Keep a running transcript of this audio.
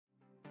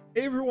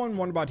Hey everyone,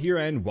 Wanderbot here,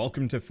 and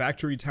welcome to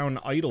Factory Town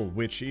Idle,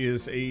 which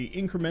is a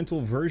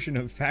incremental version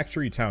of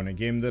Factory Town, a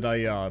game that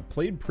I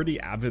played pretty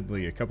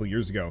avidly a couple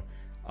years ago.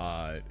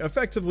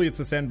 Effectively, it's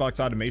a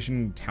sandbox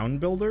automation town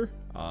builder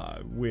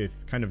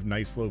with kind of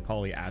nice low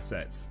poly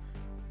assets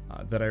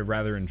that I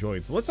rather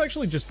enjoyed. So let's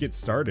actually just get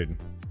started.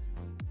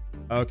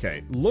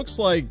 Okay, looks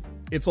like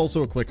it's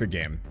also a clicker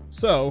game.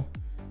 So,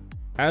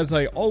 as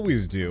I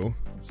always do,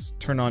 let's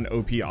turn on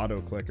OP auto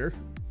clicker.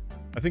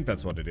 I think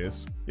that's what it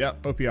is. Yeah,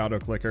 OP auto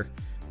clicker.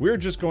 We're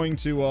just going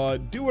to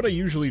do what I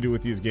usually do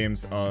with these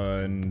games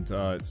and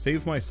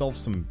save myself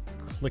some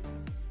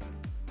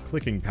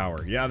clicking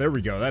power. Yeah, there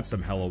we go. That's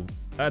some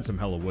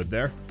hella wood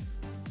there.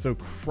 So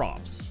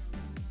crops.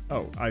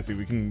 Oh, I see.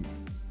 We can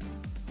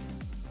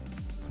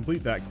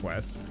complete that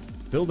quest.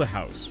 Build a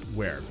house.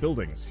 Where?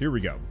 Buildings. Here we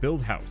go.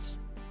 Build house.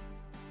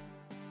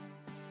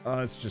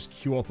 Let's just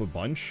queue up a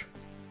bunch.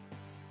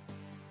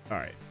 All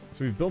right.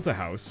 So we've built a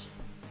house.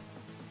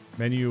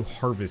 Menu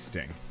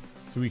harvesting.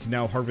 So we can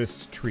now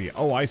harvest tree.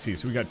 Oh, I see.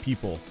 So we got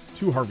people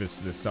to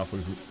harvest this stuff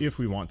if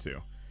we want to.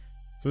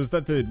 So is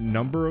that the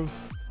number of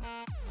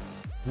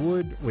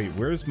wood? Wait,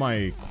 where's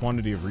my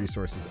quantity of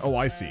resources? Oh,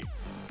 I see.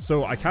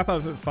 So I cap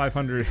out at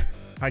 500.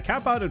 I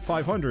cap out at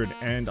 500,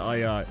 and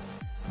I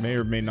may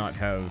or may not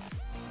have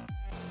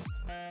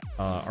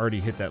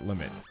already hit that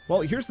limit. Well,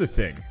 here's the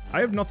thing.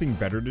 I have nothing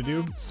better to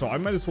do, so I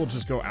might as well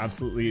just go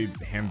absolutely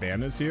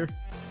hambanas here.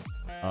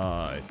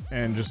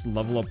 And just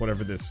level up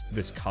whatever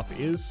this cup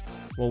is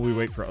while we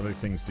wait for other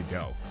things to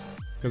go.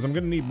 Because I'm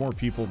going to need more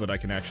people that I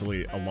can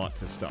actually allot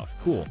to stuff.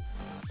 Cool.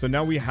 So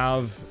now we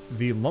have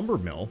the lumber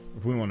mill,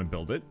 if we want to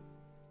build it.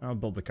 I'll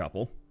build a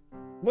couple.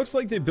 Looks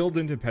like they build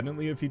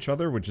independently of each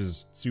other, which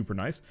is super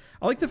nice.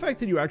 I like the fact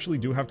that you actually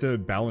do have to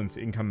balance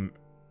income.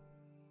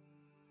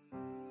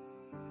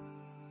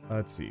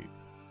 Let's see.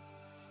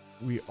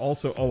 We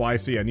also... Oh, I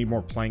see. I need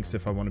more planks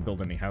if I want to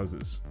build any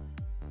houses.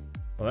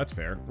 Well, that's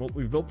fair. Well,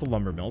 we've built the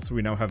lumber mill, so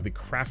we now have the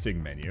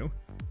crafting menu.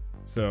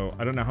 So,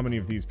 I don't know how many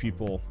of these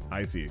people...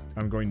 I see.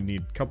 I'm going to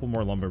need a couple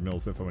more lumber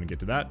mills if I want to get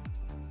to that.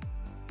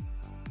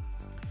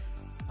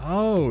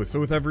 Oh, so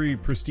with every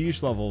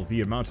prestige level, the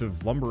amount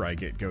of lumber I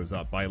get goes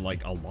up by,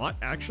 like, a lot,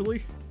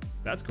 actually?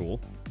 That's cool.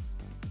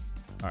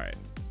 Alright.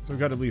 So we've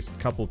got at least a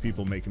couple of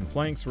people making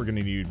planks. We're going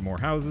to need more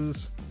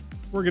houses.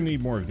 We're going to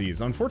need more of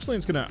these. Unfortunately,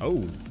 it's going to...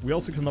 Oh, we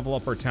also can level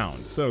up our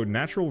town. So,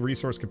 natural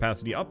resource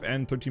capacity up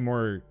and 13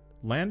 more...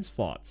 land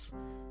slots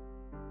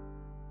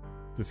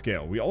to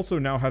scale. We also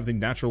now have the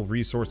natural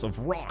resource of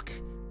rock.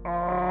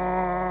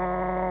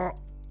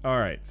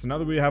 Alright, so now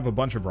that we have a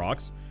bunch of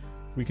rocks,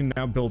 we can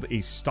now build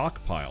a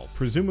stockpile.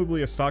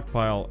 Presumably a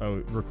stockpile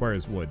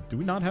requires wood. Do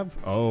we not have...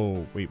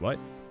 Oh, wait, what?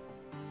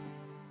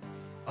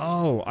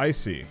 Oh, I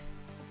see.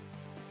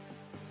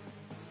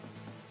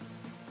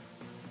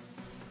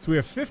 So we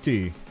have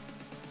 50.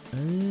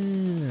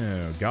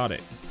 Oh, got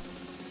it.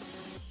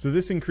 So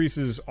this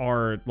increases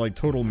our, like,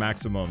 total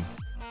maximum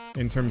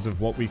in terms of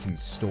what we can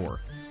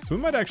store. So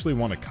we might actually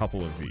want a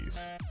couple of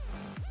these.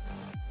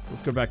 So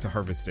let's go back to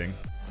harvesting.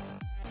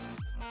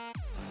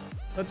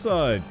 Let's,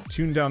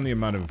 tune down the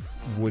amount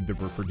of wood that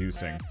we're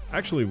producing.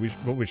 Actually,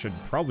 what we should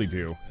probably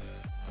do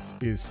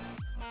is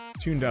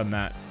tune down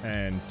that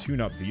and tune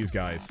up these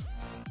guys.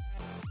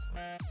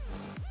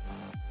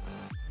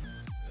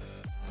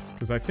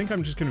 Because I think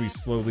I'm just going to be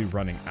slowly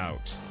running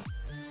out.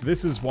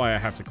 This is why I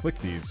have to click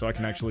these, so I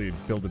can actually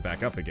build it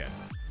back up again.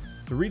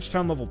 So reach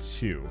town level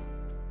 2.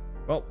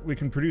 Well, we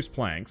can produce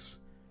planks.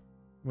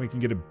 We can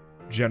get a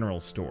general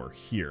store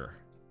here.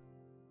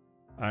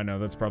 I know,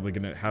 that's probably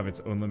going to have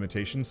its own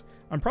limitations.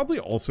 I'm probably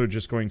also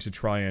just going to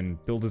try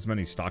and build as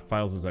many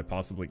stockpiles as I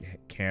possibly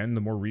can.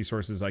 The more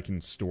resources I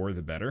can store,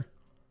 the better.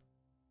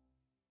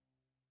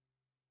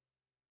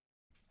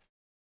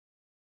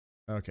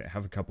 Okay, I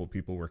have a couple of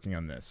people working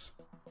on this.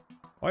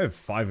 Oh, I have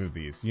 5 of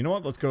these. You know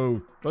what? Let's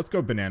go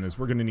bananas.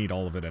 We're gonna need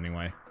all of it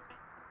anyway.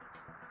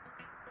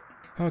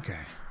 Okay.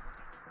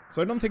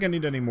 So I don't think I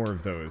need any more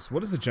of those. What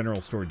does the general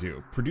store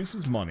do?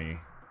 Produces money.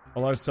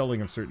 Allows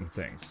selling of certain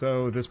things.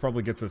 So this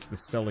probably gets us the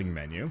selling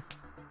menu.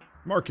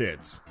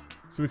 Markets.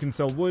 So we can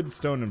sell wood,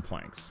 stone, and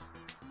planks.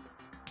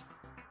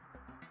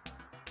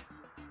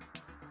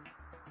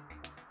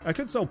 I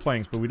could sell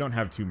planks, but we don't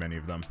have too many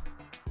of them.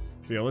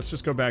 So yeah, let's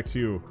just go back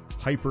to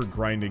hyper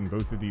grinding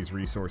both of these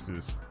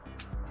resources.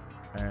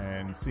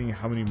 And seeing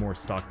how many more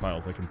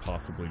stockpiles I can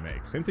possibly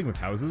make. Same thing with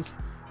houses.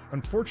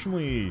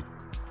 Unfortunately,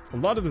 a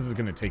lot of this is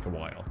going to take a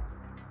while.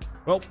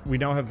 Well, we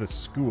now have the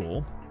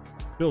school.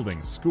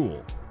 Building,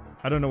 school.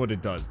 I don't know what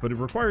it does, but it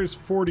requires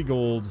 40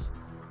 gold.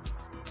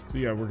 So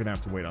yeah, we're going to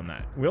have to wait on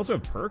that. We also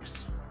have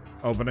perks.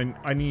 Oh, but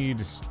I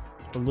need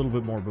a little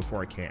bit more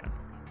before I can.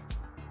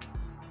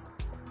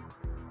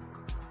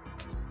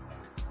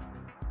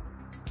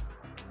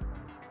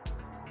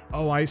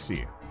 Oh, I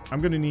see. I'm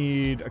going to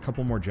need a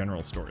couple more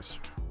general stores.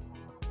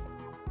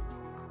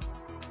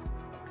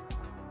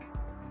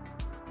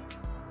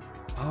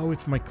 Oh,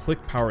 it's my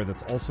click power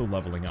that's also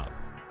leveling up.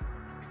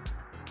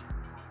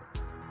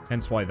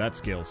 Hence why that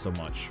scales so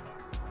much.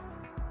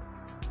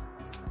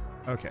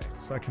 Okay,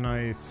 so can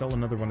I sell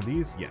another one of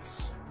these?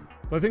 Yes.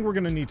 So I think we're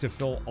going to need to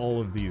fill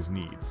all of these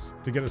needs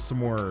to get us some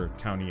more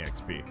town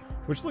EXP,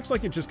 which looks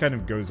like it just kind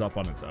of goes up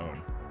on its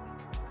own.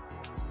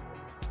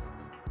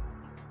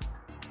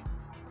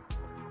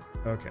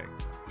 Okay,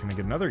 can I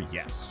get another?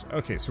 Yes.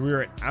 Okay, so we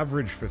are at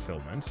average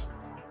fulfillment.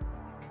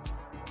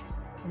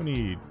 How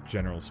many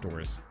general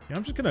stores? Yeah,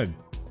 I'm just going to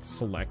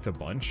select a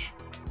bunch.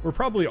 We're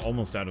probably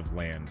almost out of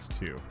land,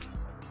 too.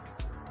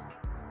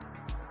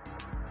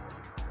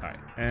 Alright,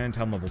 and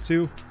town level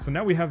 2. So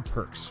now we have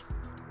perks.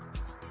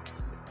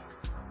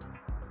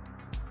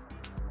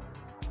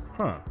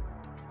 Huh.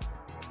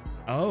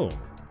 Oh.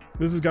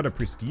 This has got a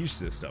prestige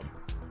system.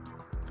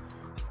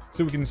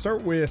 So we can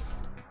start with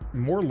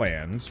more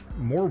land,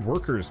 more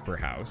workers per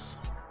house,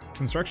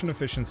 construction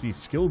efficiency,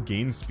 skill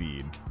gain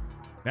speed,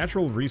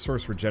 natural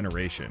resource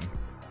regeneration,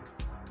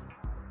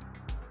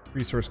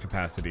 resource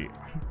capacity.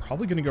 I'm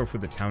probably going to go for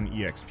the town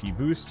EXP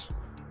boost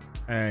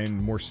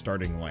and more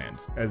starting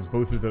land, as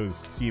both of those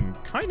seem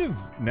kind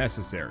of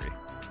necessary.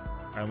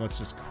 Alright, let's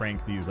just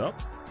crank these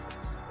up.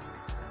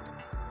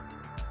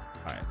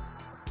 Alright.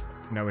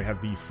 Now we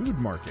have the food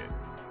market.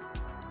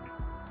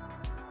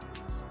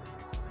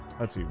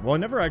 Let's see. Well, I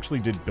never actually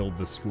did build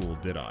the school,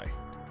 did I?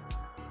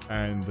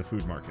 And the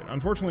food market.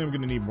 Unfortunately, I'm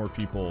going to need more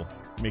people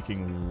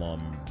making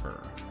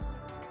lumber.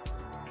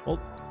 Well,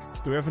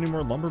 do we have any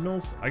more lumber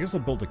mills? I guess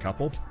I'll build a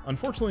couple.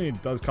 Unfortunately,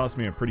 it does cost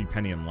me a pretty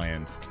penny in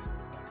land.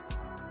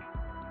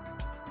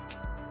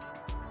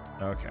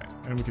 Okay,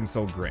 and we can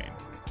sell grain.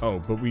 Oh,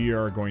 but we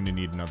are going to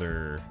need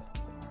another...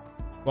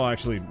 Well,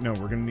 actually, no,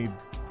 we're going to need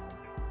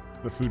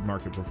the food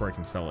market before I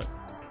can sell it.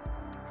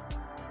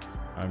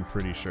 I'm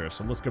pretty sure.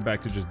 So let's go back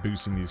to just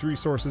boosting these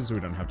resources so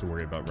we don't have to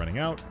worry about running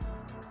out.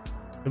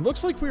 It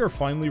looks like we are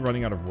finally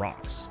running out of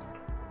rocks.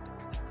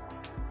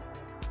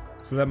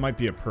 So that might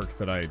be a perk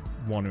that I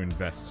want to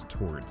invest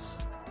towards.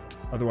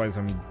 Otherwise,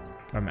 I'm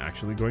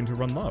actually going to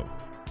run low.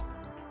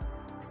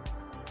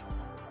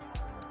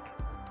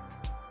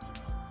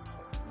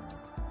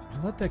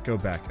 I'll let that go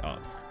back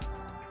up.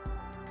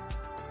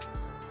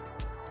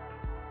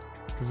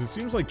 Because it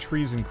seems like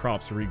trees and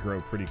crops regrow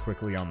pretty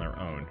quickly on their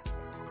own.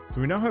 So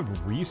we now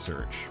have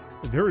research.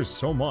 There is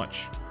so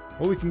much.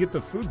 Well, we can get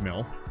the food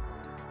mill.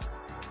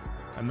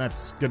 And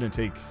that's going to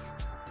take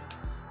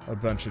a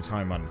bunch of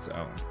time on its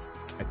own.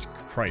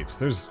 Cripes,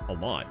 there's a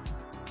lot.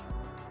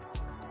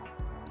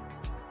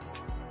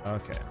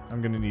 Okay,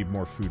 I'm going to need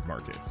more food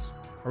markets.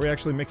 Are we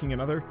actually making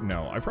another?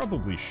 No, I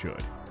probably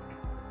should.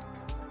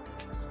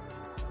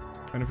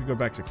 And if we go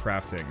back to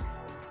crafting,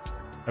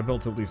 I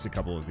built at least a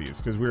couple of these,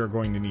 because we are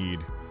going to need,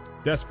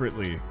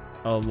 desperately,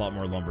 a lot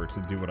more lumber to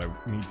do what I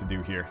need to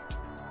do here.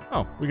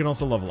 Oh, we can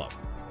also level up.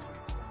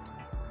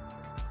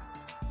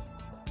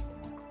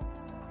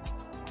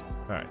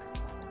 Alright.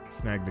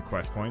 Snag the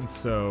quest coin.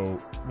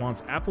 So,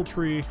 wants apple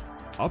tree,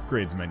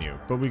 upgrades menu,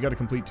 but we gotta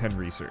complete 10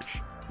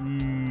 research.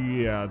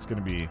 Yeah, it's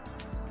gonna be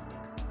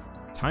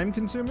time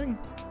consuming?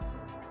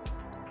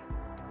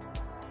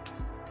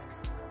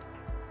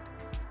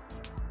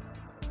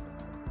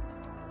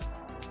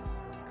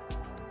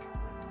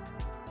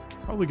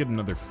 Probably get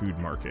another food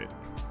market.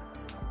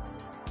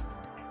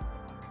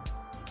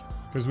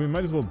 Because we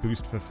might as well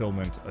boost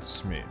fulfillment a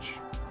smidge.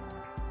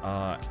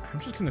 I'm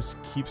just gonna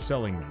keep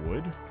selling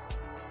wood.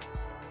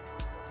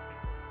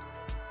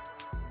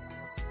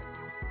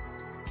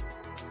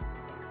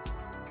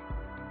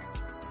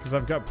 Because I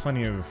got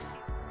plenty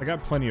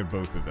of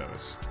both of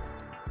those.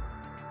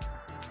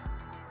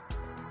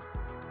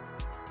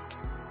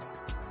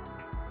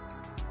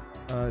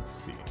 Let's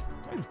see.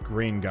 Why has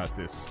grain got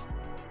this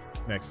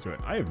next to it?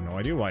 I have no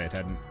idea why it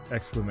had an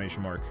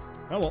exclamation mark.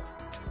 Oh well.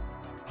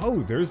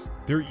 Oh, there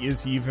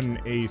is even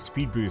a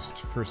speed boost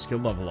for skill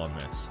level on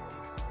this.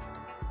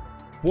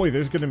 Boy,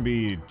 there's gonna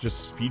be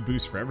just speed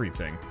boost for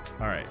everything.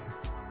 Alright.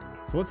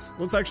 So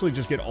let's actually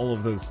just get all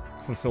of those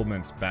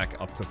fulfillments back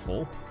up to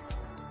full.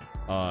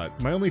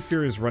 My only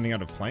fear is running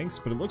out of planks,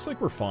 but it looks like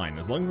we're fine,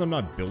 as long as I'm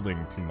not building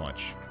too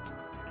much.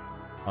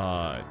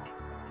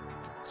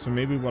 So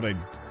maybe what I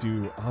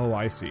do... Oh,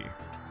 I see.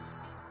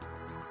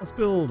 Let's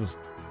build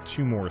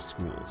 2 more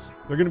schools.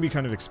 They're gonna be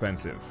kind of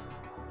expensive,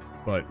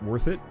 but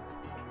worth it.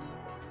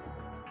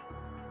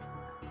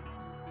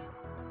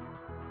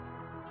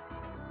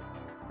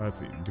 Let's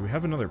see, do we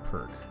have another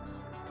perk?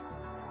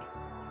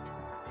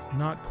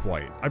 Not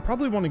quite. I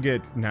probably want to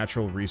get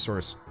natural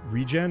resource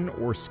regen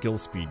or skill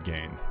speed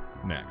gain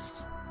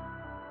next.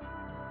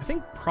 I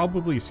think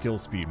probably skill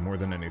speed more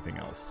than anything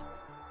else.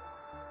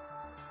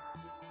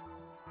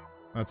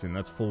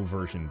 That's full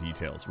version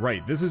details.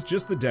 Right, this is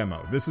just the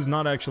demo. This is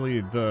not actually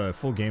the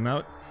full game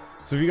out.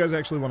 So if you guys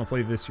actually want to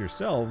play this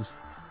yourselves,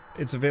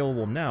 it's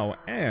available now,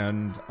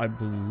 and I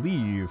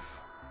believe...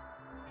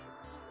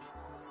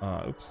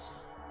 oops.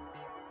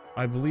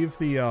 I believe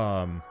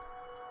the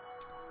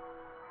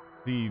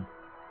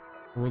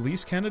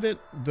release candidate,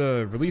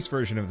 the release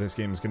version of this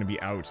game is going to be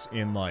out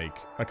in like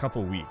a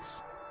couple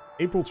weeks.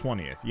 April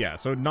 20th, yeah,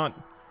 so not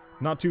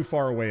too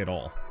far away at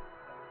all.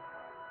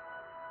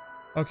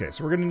 Okay,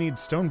 so we're going to need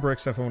stone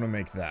bricks if I want to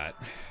make that.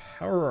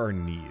 how are our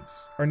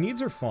needs? Our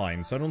needs are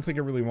fine, so I don't think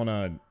I really want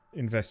to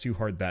invest too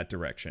hard that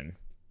direction.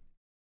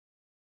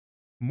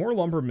 More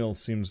lumber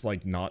mills seems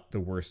like not the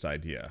worst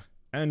idea.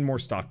 And more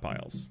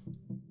stockpiles.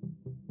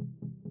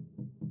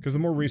 Because the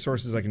more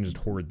resources I can just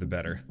hoard, the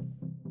better.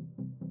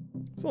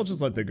 So I'll just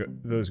let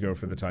those go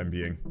for the time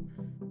being.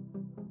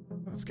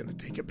 That's gonna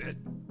take a bit.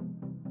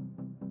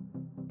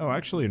 Oh,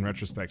 actually, in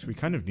retrospect, we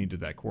kind of needed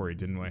that quarry,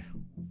 didn't we?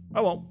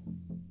 Oh well.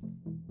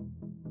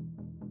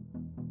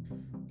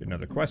 Get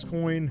another quest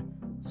coin.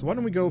 So why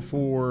don't we go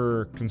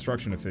for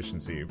construction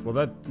efficiency? Well,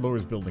 that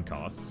lowers building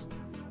costs.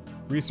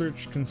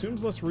 Research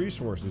consumes less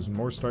resources and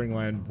more starting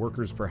land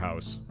workers per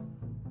house.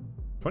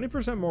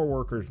 20% more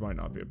workers might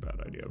not be a bad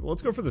idea. But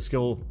let's go for the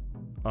skill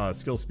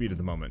speed at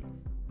the moment.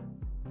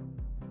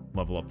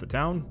 Level up the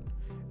town.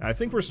 I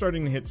think we're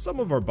starting to hit some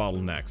of our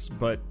bottlenecks,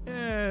 but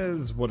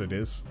is what it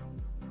is.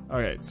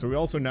 Alright, so we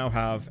also now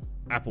have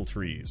apple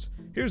trees.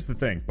 Here's the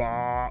thing.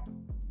 Bah!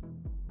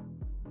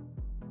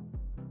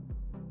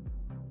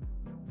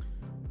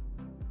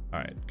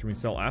 Alright, can we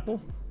sell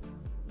apple?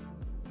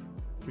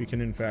 We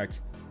can, in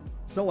fact,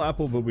 sell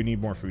apple, but we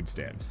need more food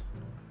stand.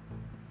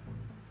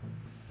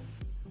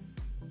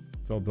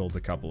 So I'll build a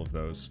couple of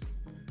those.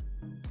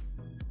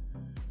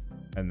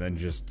 And then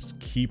just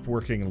keep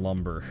working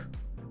lumber.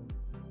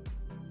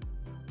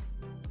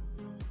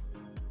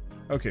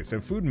 Okay,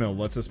 so food mill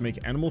lets us make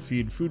animal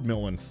feed, food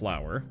mill, and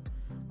flour.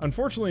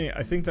 Unfortunately,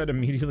 I think that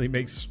immediately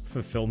makes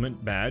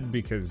fulfillment bad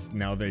because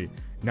now they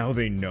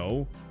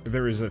know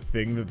there is a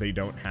thing that they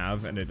don't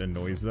have and it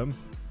annoys them.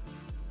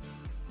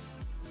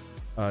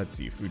 Let's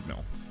see, food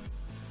mill.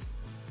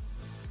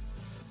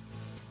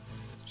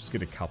 Just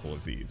get a couple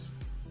of these.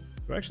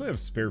 Do I actually have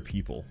spare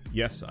people?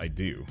 Yes, I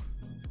do.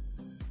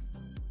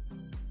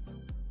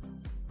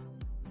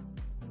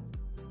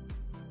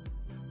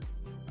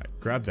 Alright,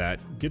 grab that,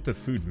 get the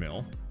food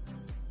mill,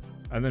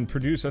 and then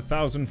produce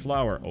 1,000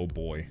 flour. Oh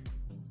boy.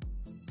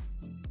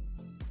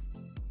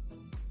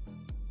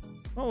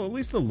 Well, at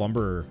least the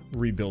lumber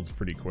rebuilds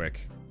pretty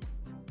quick.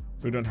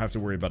 So we don't have to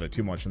worry about it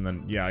too much, and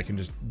then, yeah, I can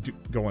just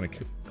go on a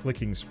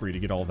clicking spree to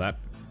get all that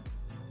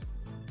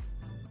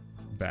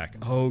back.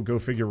 Oh, go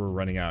figure we're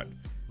running out.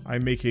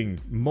 I'm making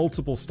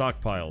multiple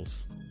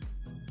stockpiles.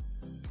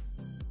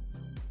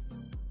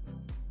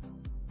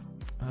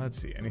 Let's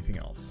see, anything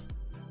else?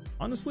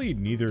 Honestly,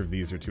 neither of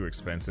these are too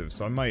expensive,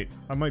 so I might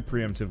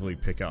preemptively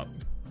pick up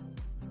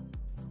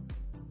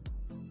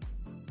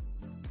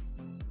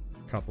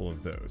a couple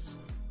of those.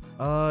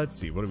 Let's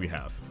see, what do we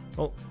have?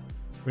 Well,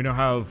 we now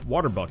have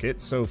water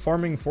bucket, so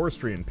farming,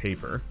 forestry, and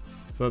paper.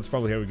 So that's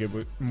probably how we get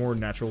more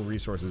natural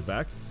resources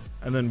back.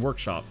 And then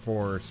workshop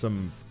for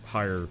some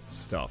higher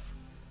stuff.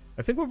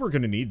 I think what we're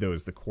going to need, though,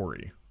 is the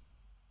quarry.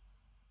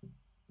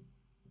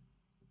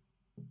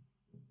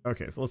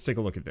 Okay, so let's take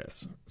a look at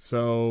this.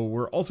 So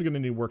we're also going to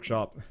need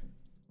workshop.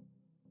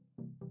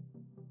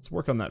 Let's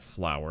work on that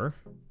flour.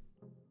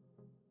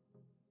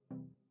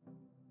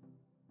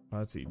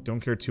 Let's see, don't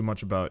care too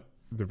much about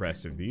the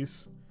rest of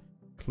these.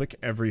 Click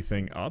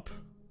everything up.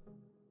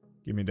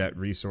 Give me that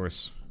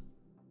resource.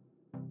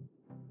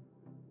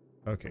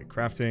 Okay,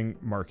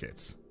 crafting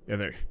markets. Yeah,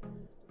 there.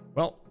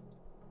 Well,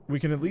 we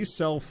can at least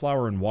sell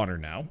flour and water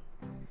now.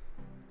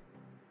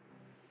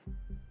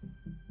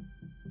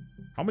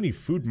 How many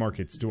food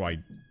markets do I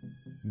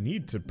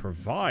need to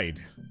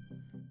provide?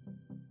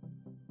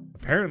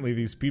 Apparently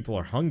these people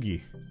are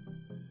hungry.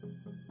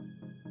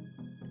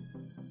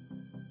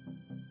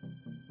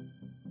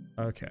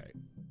 Okay.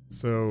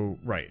 So,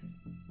 right.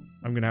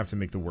 I'm gonna have to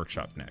make the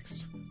workshop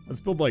next. Let's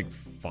build like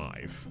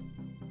 5.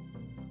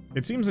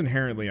 It seems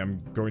inherently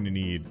I'm going to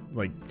need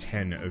like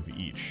 10 of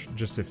each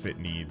just to fit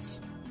needs.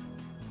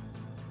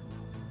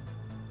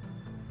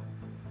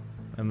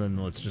 And then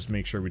let's just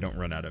make sure we don't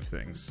run out of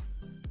things.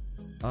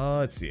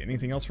 Let's see,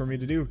 anything else for me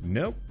to do?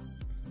 Nope.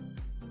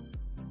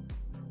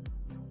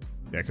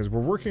 Yeah, because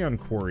we're working on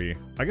quarry.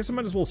 I guess I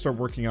might as well start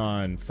working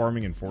on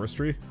farming and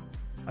forestry.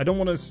 I don't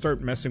want to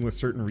start messing with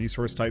certain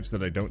resource types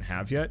that I don't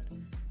have yet.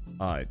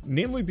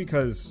 Namely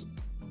because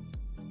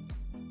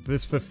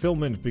this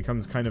fulfillment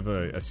becomes kind of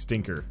a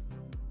stinker.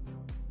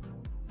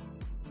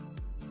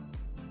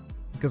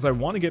 Because I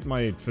want to get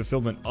my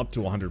fulfillment up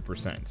to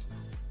 100%.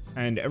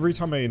 And every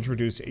time I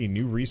introduce a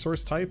new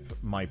resource type,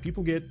 my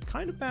people get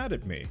kind of mad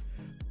at me.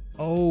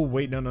 Oh,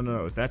 wait,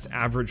 no. That's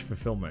average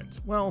fulfillment.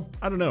 Well,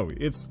 I don't know.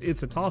 It's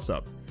a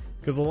toss-up.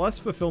 Because the less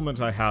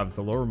fulfillment I have,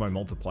 the lower my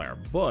multiplier.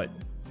 But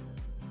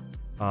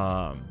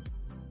I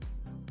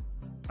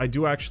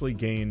do actually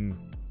gain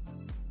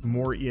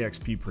more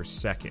EXP per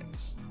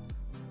second.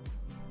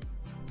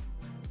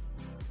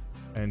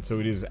 And so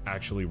it is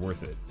actually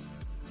worth it.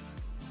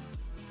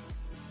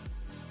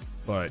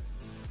 But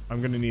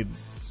I'm going to need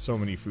so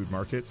many food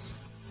markets.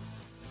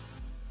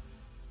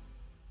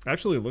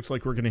 Actually, it looks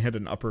like we're going to hit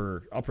an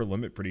upper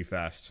limit pretty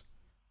fast.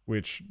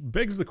 Which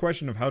begs the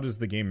question of how does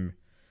the game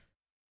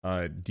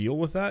deal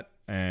with that?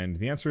 And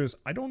the answer is,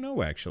 I don't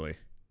know, actually.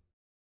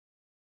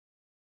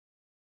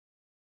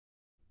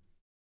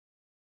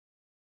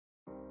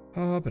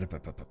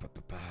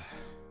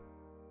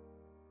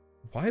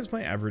 Why is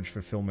my average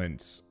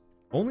fulfillment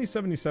only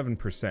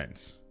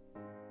 77%?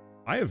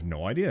 I have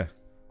no idea.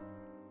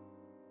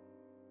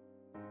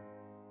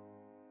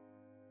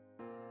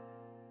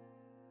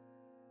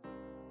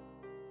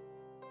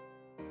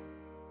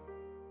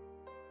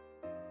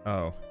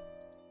 Oh.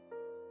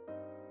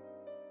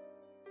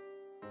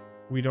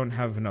 We don't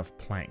have enough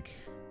plank.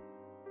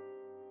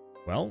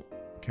 Well,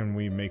 can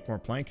we make more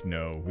plank?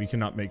 No, we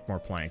cannot make more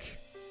plank.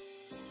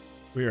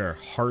 We are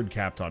hard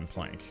capped on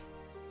plank.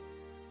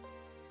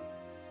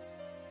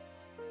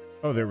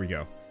 Oh, there we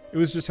go. It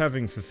was just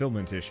having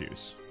fulfillment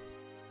issues.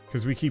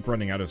 Because we keep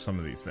running out of some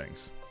of these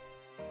things.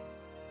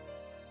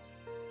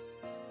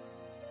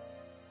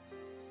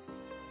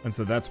 And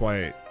so that's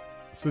why...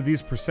 So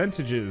these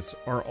percentages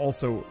are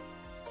also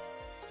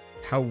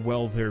how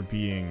well they're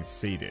being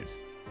sated.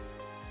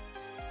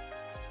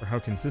 Or how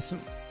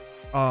consistent...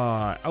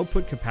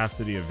 output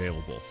capacity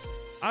available.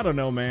 I don't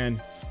know, man.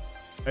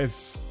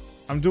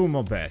 I'm doing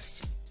my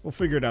best. We'll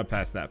figure it out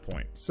past that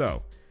point.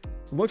 So,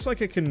 it looks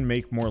like I can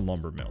make more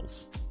lumber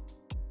mills.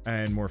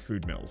 And more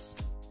food mills.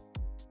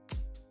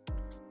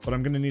 But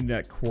I'm going to need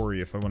that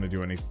quarry if I want to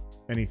do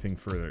anything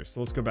further. So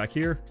let's go back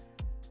here.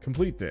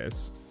 Complete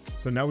this.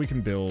 So now we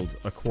can build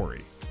a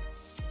quarry.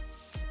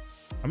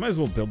 I might as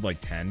well build like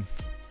 10.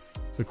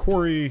 So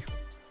quarry,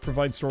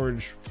 provide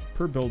storage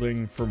per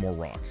building for more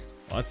rock.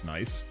 Well, that's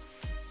nice.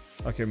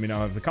 Okay, we now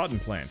have the cotton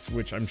plants,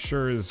 which I'm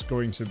sure is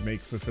going to make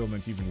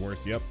fulfillment even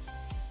worse. Yep.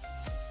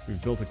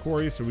 We've built a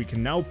quarry, so we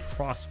can now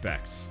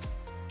prospect.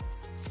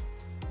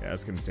 Yeah,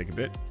 that's going to take a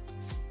bit.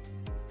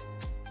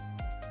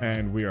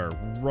 And we are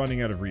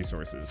running out of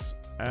resources,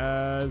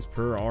 as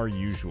per our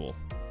usual.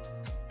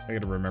 I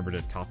gotta remember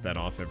to top that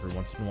off every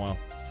once in a while.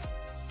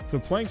 So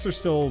planks are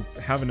still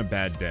having a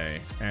bad day,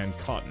 and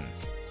cotton.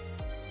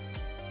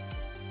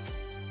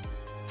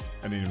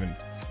 I didn't even...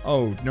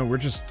 Oh, no,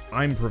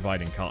 I'm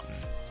providing cotton.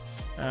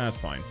 That's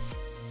fine.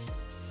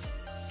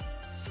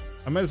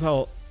 I might as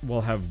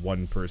well have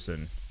one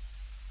person.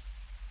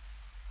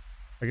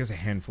 I guess a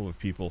handful of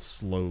people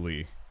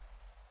slowly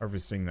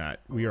harvesting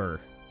that. We are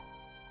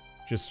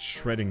just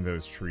shredding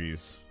those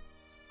trees.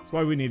 That's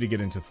why we need to get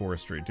into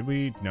forestry. Did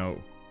we?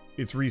 No.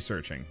 It's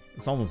researching.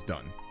 It's almost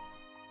done.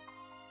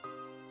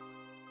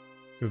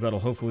 Because that'll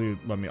hopefully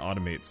let me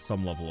automate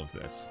some level of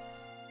this.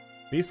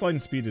 Baseline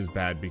speed is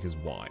bad because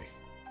why?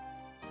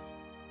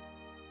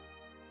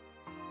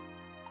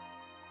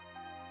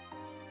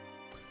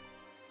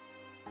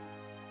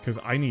 Because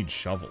I need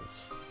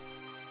shovels.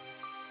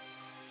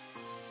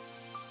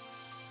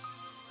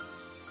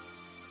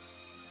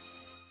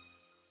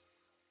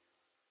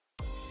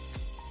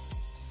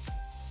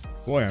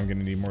 Boy, I'm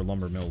gonna need more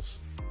lumber mills.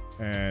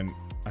 And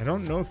I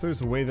don't know if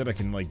there's a way that I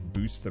can, like,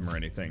 boost them or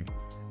anything.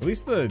 At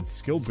least the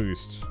skill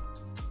boost.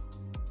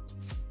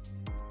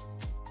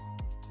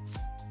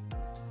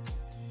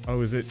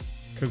 Oh, is it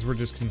because we're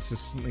just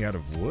consistently out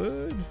of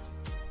wood?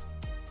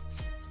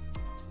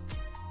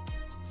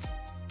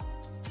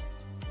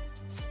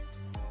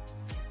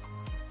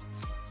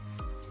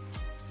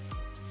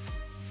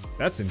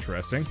 That's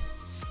interesting.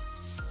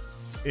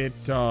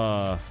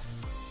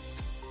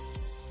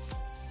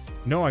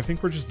 No, I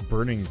think we're just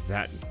burning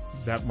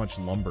that much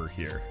lumber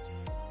here.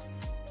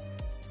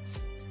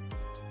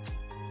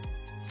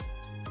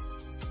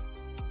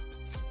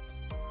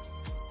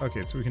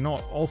 Okay, so we can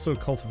also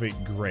cultivate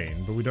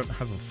grain, but we don't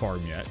have a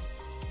farm yet.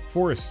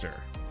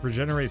 Forester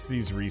regenerates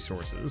these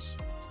resources.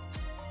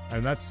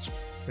 And that's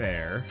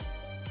fair.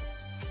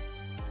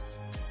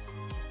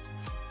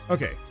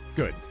 Okay,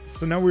 good.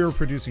 So now we are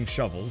producing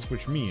shovels,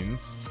 which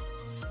means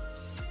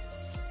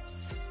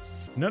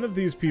none of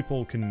these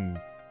people can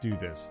do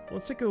this.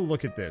 Let's take a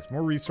look at this.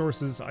 More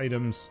resources,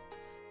 items.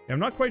 I'm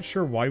not quite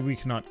sure why we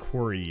cannot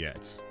quarry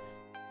yet.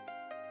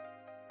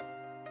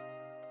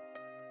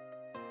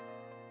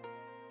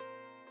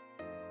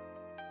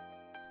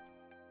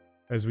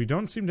 As we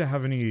don't seem to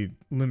have any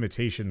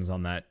limitations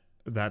on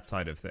that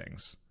side of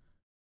things.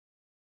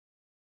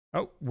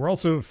 Oh, we're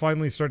also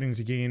finally starting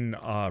to gain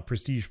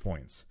prestige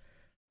points.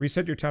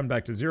 Reset your town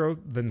back to 0,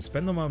 then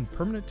spend them on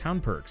permanent town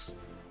perks.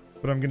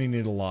 But I'm going to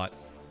need a lot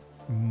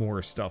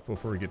more stuff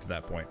before we get to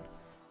that point.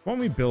 Why don't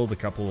we build a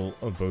couple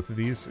of both of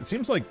these? It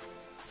seems like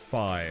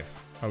 5.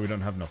 Oh, we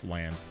don't have enough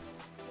land.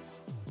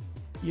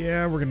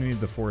 Yeah, we're going to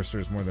need the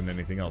foresters more than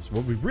anything else.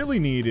 What we really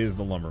need is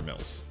the lumber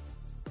mills.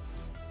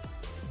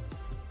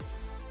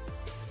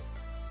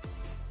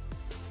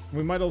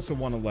 We might also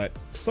want to let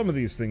some of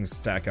these things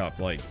stack up,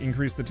 like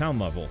increase the town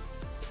level.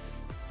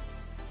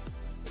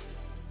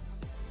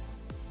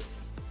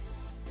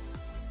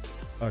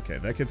 Okay,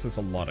 that gets us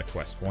a lot of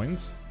quest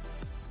coins.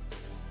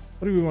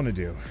 What do we want to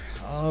do?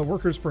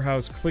 Workers per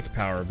house, click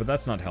power, but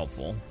that's not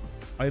helpful.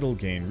 Idle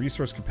gain,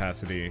 resource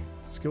capacity,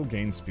 skill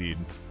gain speed.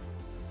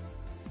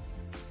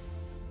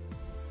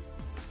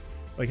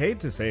 Like, I hate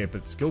to say it,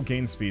 but skill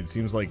gain speed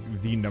seems like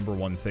the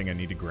 #1 thing I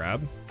need to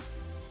grab.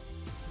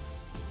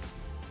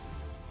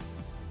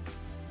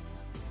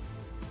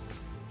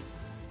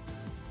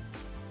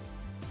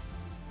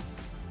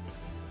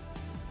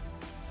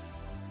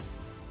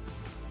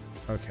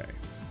 Okay.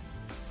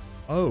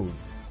 Oh,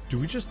 do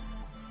we just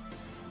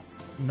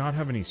not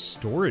have any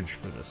storage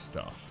for this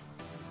stuff?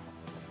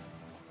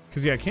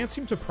 Because, yeah, I can't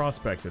seem to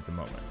prospect at the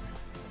moment.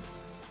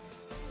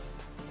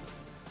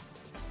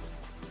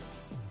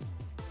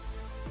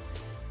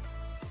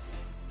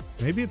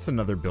 Maybe it's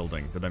another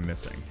building that I'm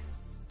missing.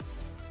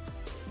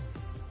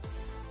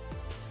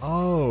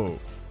 Oh,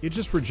 it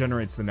just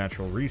regenerates the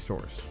natural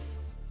resource.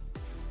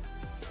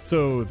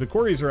 So the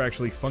quarries are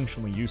actually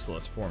functionally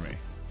useless for me.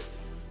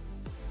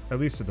 At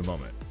least at the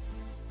moment.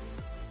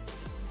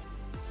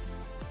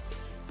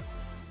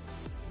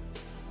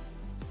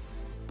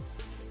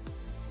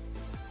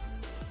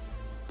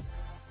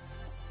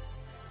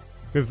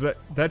 Because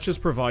that just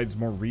provides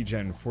more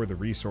regen for the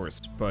resource,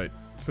 but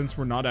since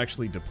we're not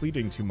actually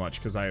depleting too much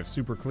because I have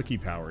super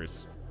clicky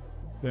powers,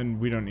 then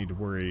we don't need to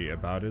worry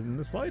about it in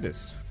the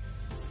slightest.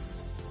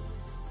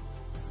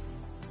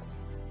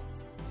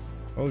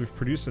 Well, we've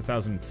produced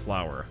 1,000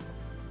 flour.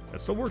 I'm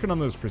still working on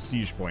those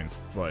prestige points,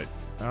 but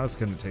that's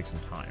going to take some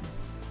time.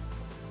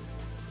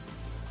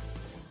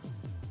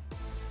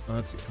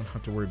 Let's see, I don't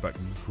have to worry about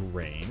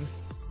grain.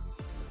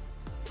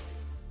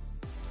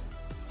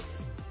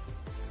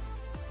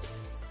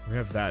 We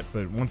have that,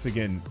 but once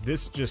again,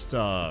 this just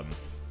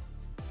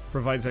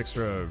provides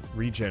extra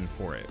regen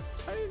for it.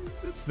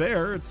 It's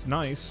there, it's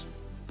nice.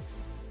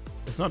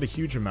 It's not a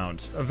huge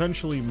amount.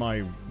 Eventually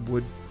my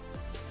wood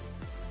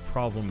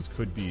problems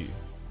could be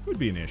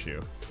an issue.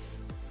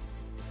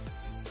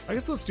 I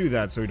guess let's do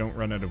that so we don't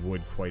run out of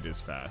wood quite as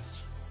fast.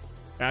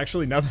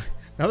 Actually, now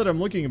that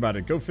I'm looking about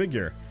it, go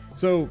figure.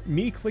 So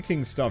me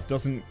clicking stuff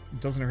doesn't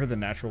hurt the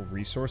natural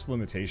resource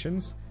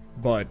limitations,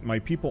 but my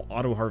people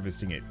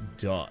auto-harvesting it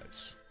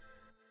does.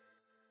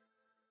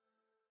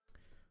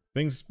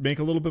 Things make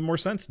a little bit more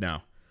sense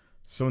now.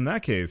 So in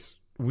that case,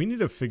 we need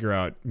to figure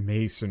out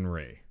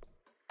masonry.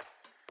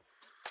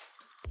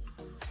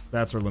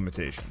 That's our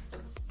limitation.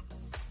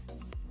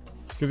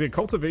 Because yeah,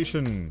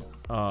 cultivation,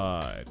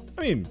 I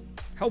mean,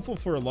 helpful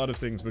for a lot of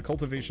things, but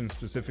cultivation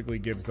specifically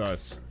gives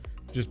us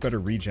just better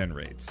regen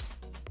rates.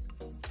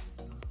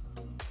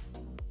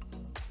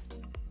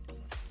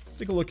 Let's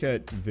take a look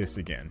at this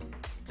again,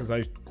 because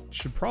I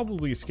should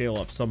probably scale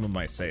up some of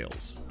my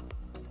sales.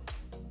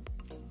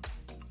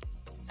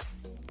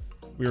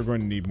 We are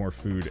going to need more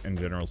food and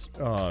general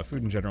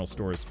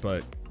stores,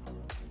 but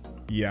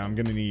yeah, I'm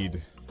gonna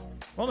need.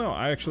 Well,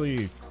 no,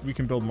 we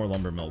can build more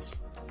lumber mills.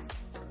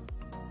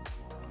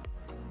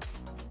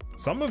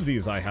 Some of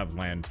these I have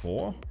land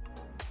for.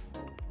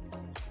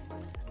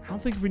 I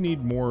don't think we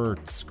need more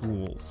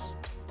schools.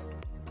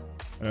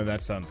 I know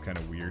that sounds kind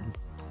of weird.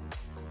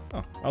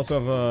 Oh, I also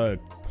have a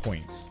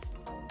point.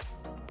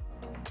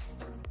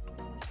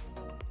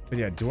 But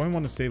yeah, do I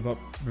want to save up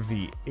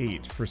the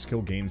 8 for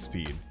skill gain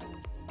speed?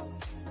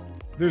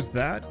 There's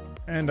that,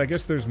 and I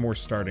guess there's more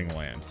starting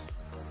land.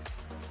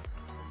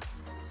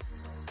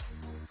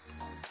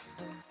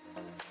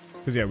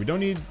 Because yeah, we don't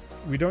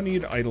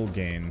need idle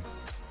gain.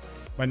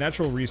 My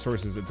natural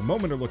resources at the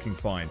moment are looking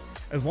fine.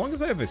 As long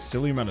as I have a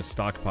silly amount of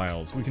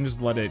stockpiles, we can just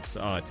let it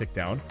tick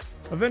down.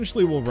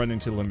 Eventually we'll run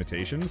into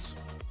limitations.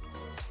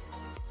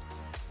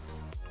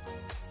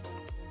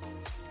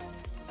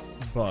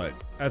 But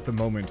at the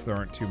moment there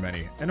aren't too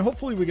many. And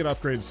hopefully we get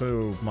upgrades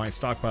so my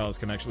stockpiles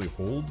can actually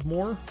hold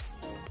more.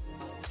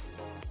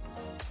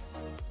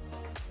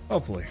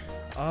 Hopefully.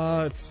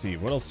 Let's see,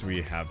 what else do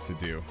we have to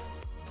do?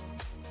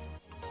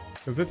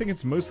 Because I think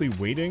it's mostly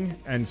waiting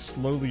and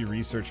slowly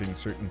researching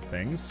certain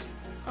things.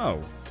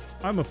 Oh,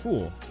 I'm a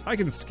fool. I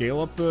can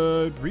scale up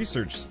the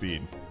research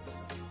speed.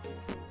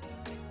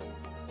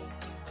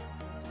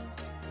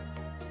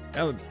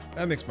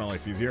 That makes my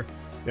life easier.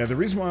 Yeah, the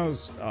reason why I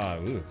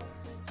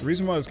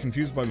was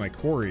confused by my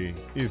quarry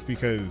is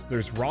because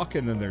there's rock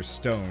and then there's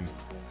stone.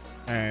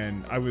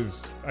 And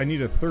I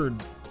need a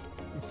third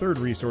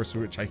resource,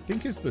 which I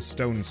think is the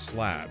stone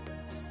slab,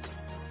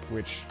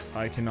 which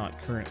I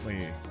cannot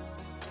currently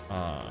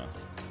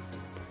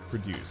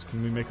produce.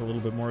 Can we make a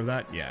little bit more of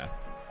that? Yeah.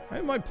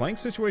 My plank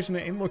situation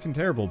ain't looking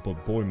terrible,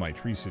 but boy, my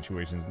tree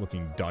situation is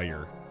looking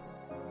dire.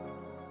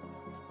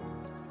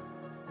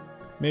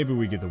 Maybe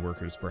we get the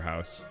workers per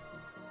house.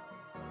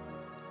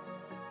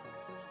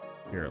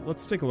 Here,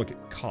 let's take a look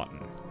at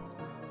cotton.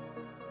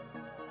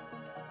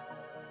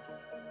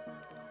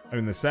 I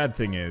mean, the sad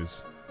thing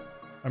is,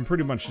 I'm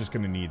pretty much just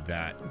gonna need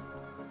that.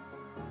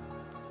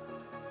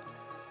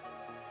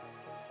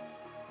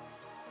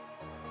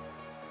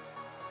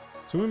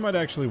 So we might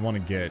actually want to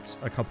get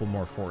a couple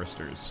more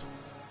foresters.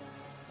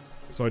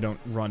 So I don't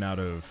run out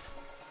of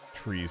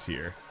trees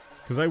here.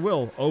 Because I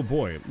will. Oh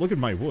boy, look at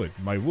my wood.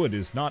 My wood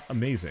is not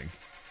amazing.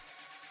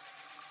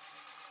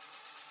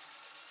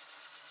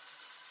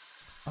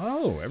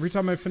 Oh, every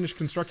time I finish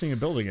constructing a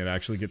building, it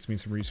actually gets me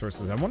some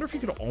resources. I wonder if you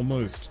could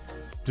almost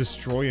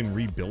destroy and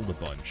rebuild a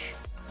bunch.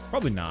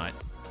 Probably not.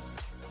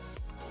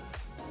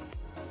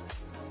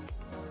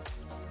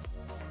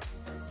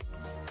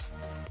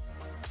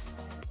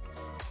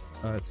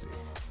 Let's see.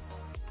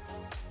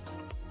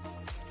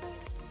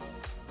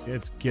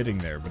 It's getting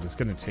there, but it's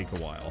going to take a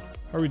while.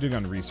 How are we doing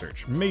on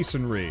research?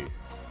 Masonry.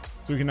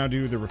 So we can now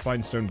do the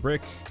refined stone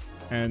brick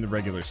and the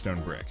regular stone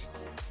brick.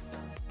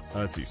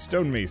 Let's see,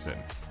 stonemason.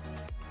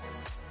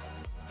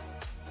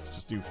 Let's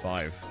just do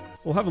 5.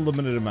 We'll have a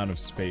limited amount of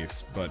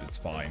space, but it's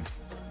fine.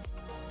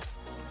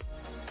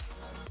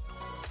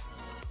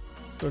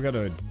 Still got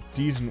a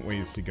decent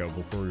ways to go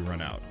before we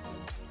run out.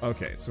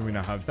 Okay, so we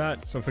now have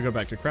that. So if I go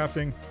back to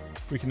crafting,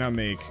 we can now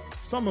make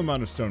some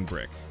amount of stone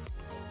brick.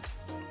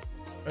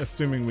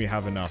 Assuming we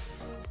have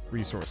enough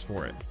resource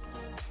for it.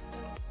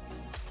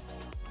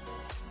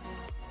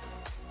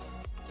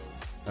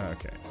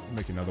 Okay,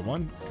 make another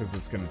one, because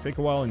it's going to take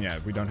a while, and yeah,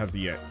 we don't have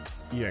the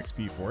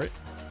EXP for it.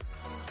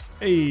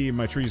 Hey,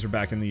 my trees are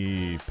back in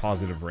the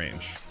positive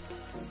range.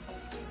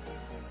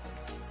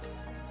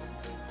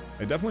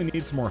 I definitely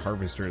need some more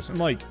harvesters, and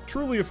like,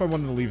 truly if I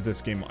wanted to leave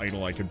this game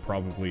idle, I could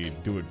probably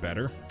do it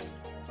better,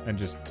 and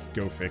just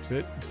go fix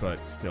it,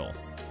 but still.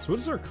 So what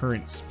is our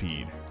current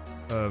speed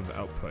of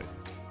output?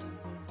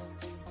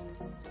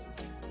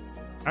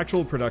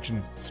 Actual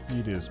production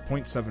speed is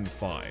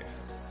 0.75.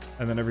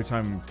 And then every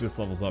time this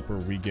levels up or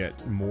we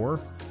get more,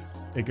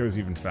 it goes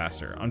even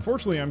faster.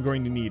 Unfortunately, I'm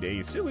going to need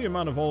a silly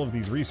amount of all of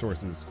these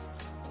resources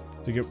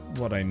to get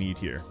what I need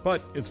here.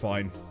 But it's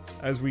fine.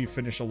 As we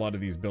finish a lot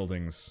of these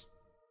buildings,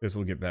 this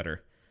will get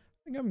better.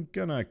 I think I'm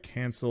gonna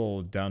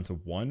cancel down to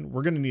 1.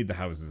 We're gonna need the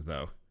houses,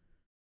 though.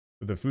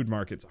 The food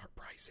markets are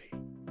pricey.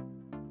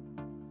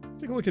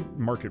 Take a look at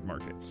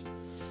markets.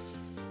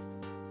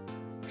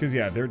 Because,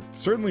 yeah, they're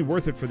certainly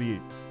worth it for the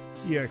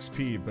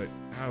EXP, but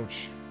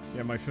ouch.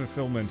 Yeah, my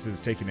fulfillment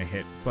is taking a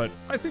hit, but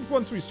I think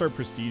once we start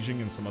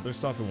prestiging and some other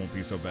stuff, it won't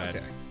be so bad.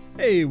 Okay.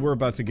 Hey, we're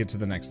about to get to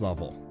the next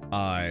level.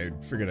 I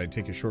figured I'd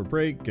take a short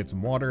break, get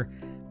some water,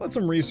 let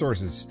some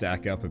resources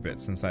stack up a bit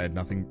since I had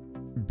nothing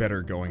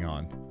better going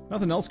on.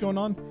 Nothing else going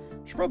on?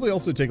 Should probably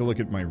also take a look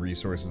at my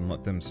resources and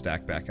let them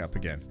stack back up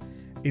again.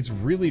 It's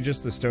really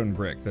just the stone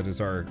brick that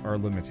is our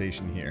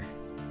limitation here.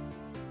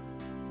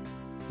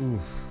 Ooh,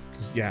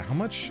 because yeah, how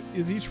much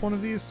is each one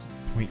of these?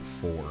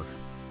 0.4.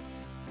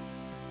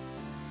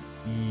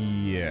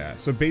 Yeah,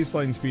 so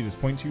baseline speed is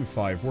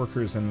 0.25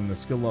 workers, and then the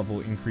skill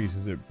level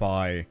increases it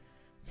by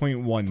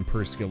 0.1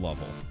 per skill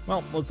level.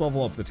 Well, let's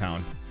level up the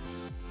town.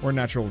 Or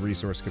natural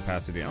resource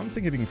capacity. I don't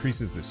think it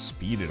increases the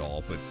speed at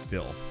all, but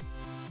still.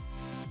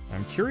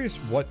 I'm curious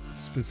what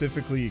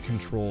specifically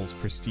controls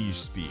prestige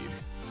speed.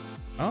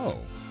 Oh,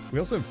 we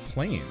also have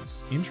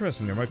planes.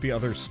 Interesting, there might be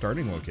other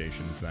starting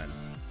locations then.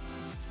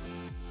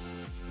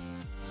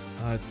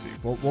 Let's see,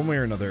 well, one way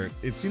or another,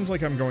 it seems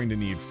like I'm going to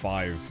need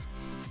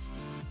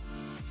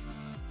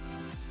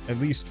at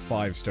least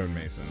 5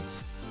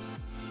 stonemasons.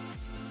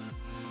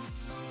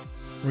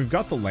 We've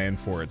got the land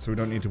for it, so we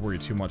don't need to worry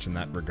too much in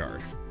that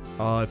regard.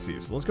 Let's see,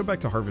 so let's go back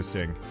to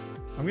harvesting.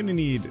 I'm gonna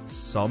need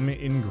some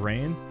in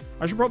grain.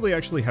 I should probably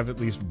actually have at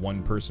least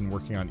one person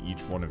working on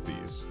each one of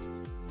these.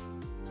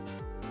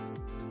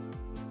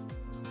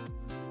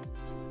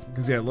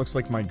 Because yeah, it looks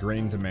like my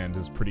grain demand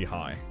is pretty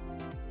high.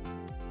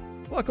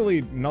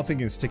 Luckily, nothing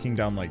is ticking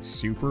down like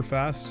super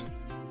fast,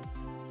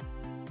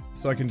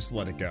 so I can just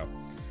let it go.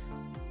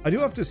 I do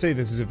have to say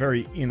this is a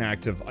very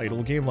inactive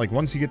idle game. Like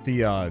once you get the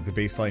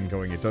baseline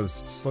going, it does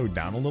slow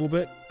down a little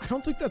bit. I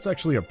don't think that's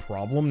actually a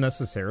problem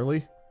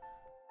necessarily.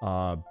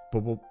 But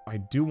what I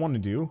do want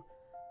to do,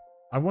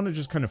 I want to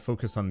just kind of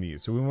focus on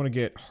these. So we want to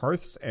get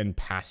hearths and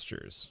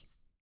pastures.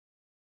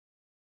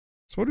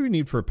 So what do we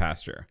need for a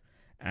pasture?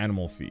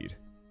 Animal feed.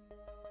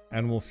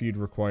 Animal feed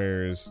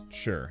requires,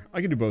 sure,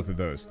 I can do both of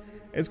those.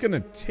 It's going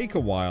to take a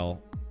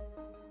while.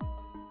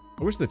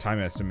 I wish the time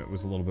estimate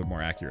was a little bit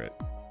more accurate.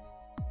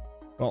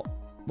 Well,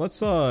 let's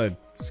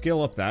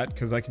scale up that,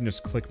 because I can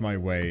just click my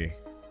way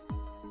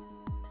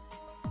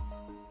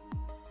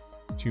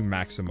to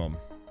maximum.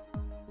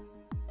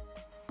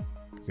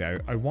 Yeah,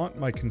 I want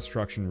my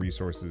construction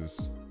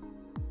resources.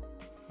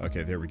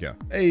 Okay, there we go.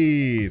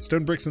 Hey,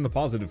 stone bricks in the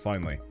positive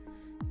finally.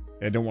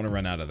 I don't want to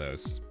run out of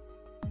those,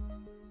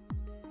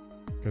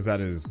 because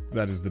that is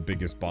the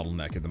biggest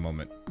bottleneck at the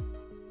moment.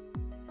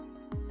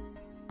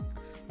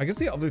 I guess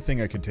the other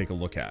thing I could take a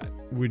look at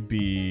would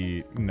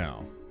be,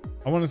 no.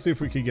 I want to see if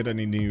we could get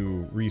any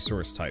new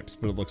resource types,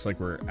 but it looks like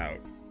we're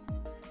out.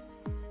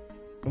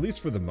 At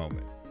least for the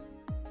moment.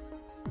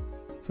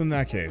 So in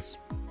that case,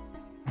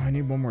 I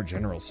need one more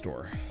general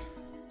store.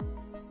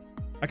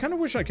 I kind of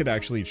wish I could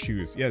actually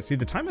choose. Yeah, see,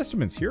 the time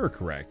estimates here are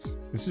correct.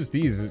 It's just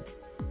these.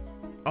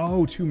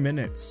 Oh, 2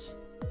 minutes.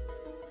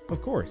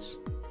 Of course.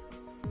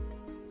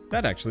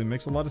 That actually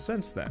makes a lot of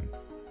sense then.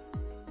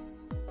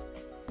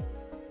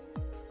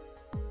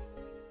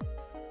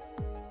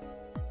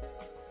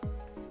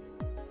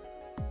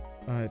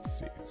 Let's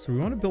see. So we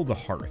want to build a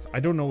hearth. I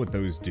don't know what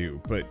those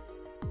do, but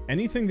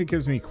anything that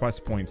gives me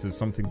quest points is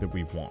something that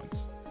we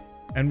want.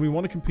 And we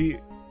want to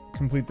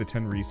complete the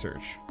 10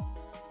 research.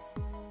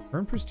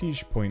 Earn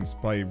prestige points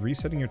by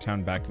resetting your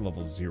town back to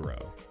level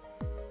 0.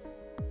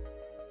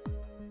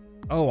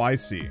 Oh, I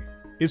see.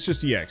 It's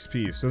just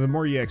EXP. So the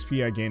more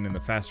EXP I gain and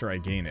the faster I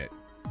gain it,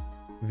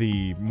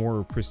 the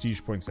more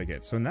prestige points I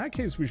get. So in that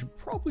case, we should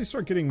probably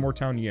start getting more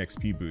town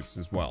EXP boosts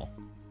as well.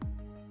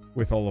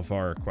 With all of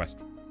our quest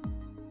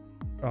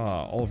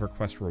all of our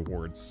quest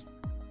rewards.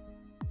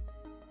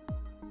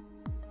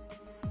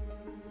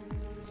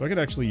 So I could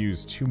actually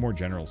use 2 more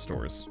general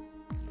stores.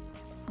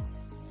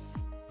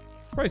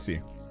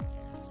 Pricey,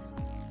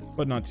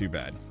 but not too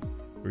bad.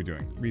 What are we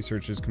doing?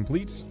 Research is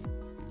complete.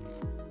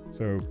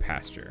 So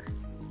pasture.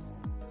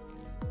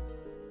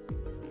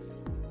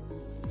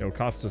 It'll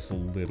cost us a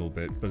little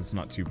bit, but it's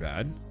not too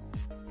bad.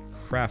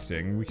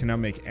 Crafting, we can now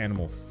make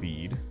animal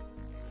feed.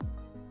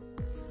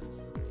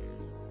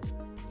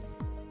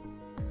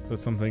 Is that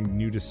something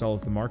new to sell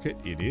at the market?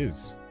 It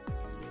is.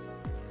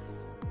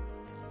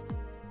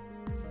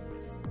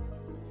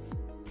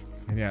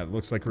 And yeah, it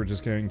looks like we're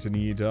just going to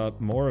need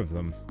more of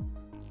them.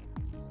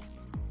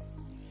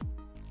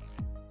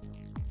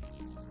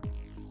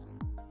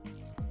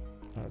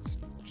 Let's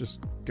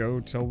just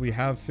go till we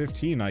have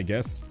 15, I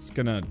guess. It's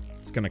gonna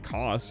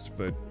cost,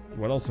 but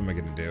what else am I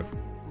gonna do?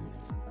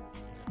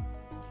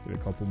 Get a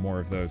couple more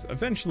of those.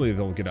 Eventually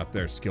they'll get up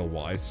there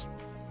skill-wise.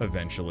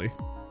 Eventually.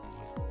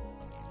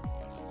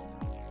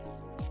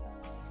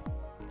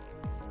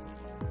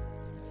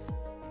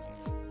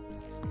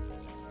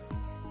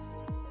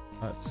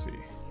 Let's see.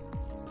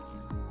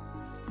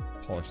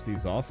 Polish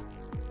these off.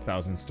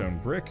 1,000 stone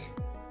brick.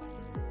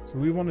 So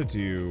we want to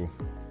do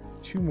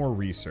 2 more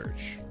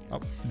research. Oh,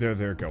 there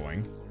they're going.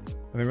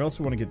 And then we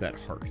also want to get that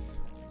hearth.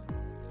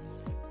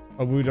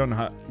 Oh, we don't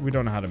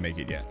know how to make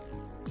it yet.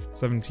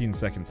 17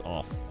 seconds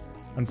off.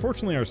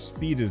 Unfortunately, our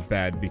speed is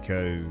bad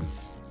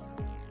because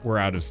we're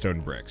out of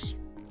stone bricks.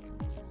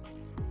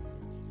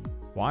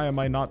 Why am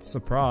I not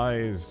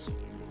surprised?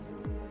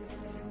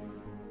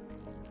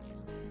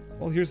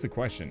 Well, here's the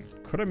question.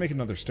 Could I make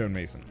another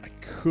stonemason? I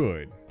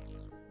could.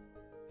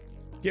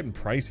 Getting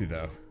pricey,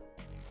 though.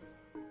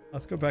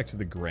 Let's go back to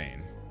the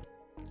grain.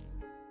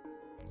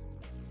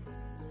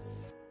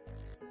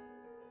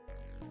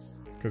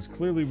 Because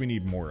clearly we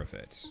need more of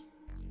it.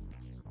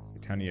 The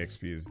town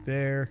EXP is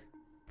there.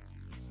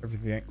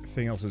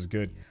 Everything else is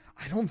good.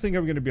 I don't think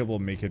I'm going to be able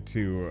to make it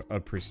to a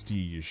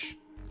prestige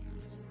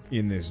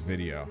in this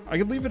video. I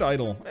could leave it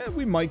idle.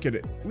 We might get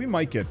it. We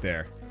might get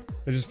there.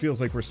 It just feels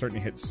like we're starting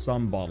to hit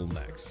some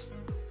bottlenecks.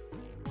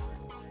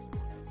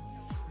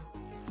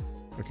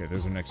 Okay,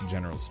 there's our next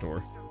general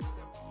store.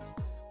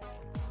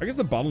 I guess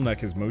the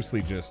bottleneck is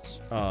mostly just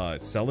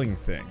selling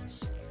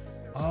things.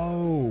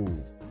 Oh.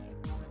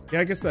 Yeah,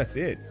 I guess that's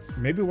it.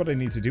 Maybe what I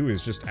need to do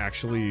is just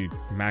actually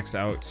max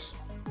out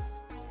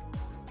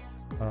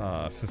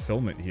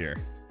fulfillment here.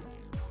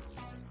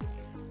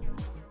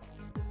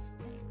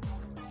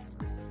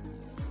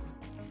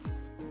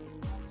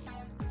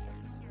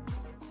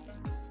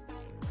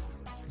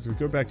 So we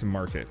go back to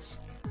markets.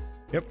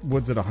 Yep,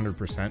 wood's at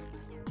 100%.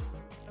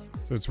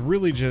 So it's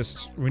really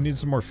just, we need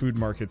some more food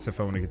markets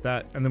if I want to get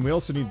that. And then we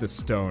also need the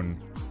stone.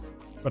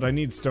 But I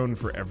need stone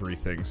for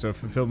everything, so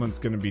fulfillment's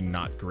going to be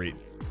not great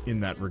in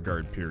that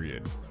regard,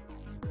 period.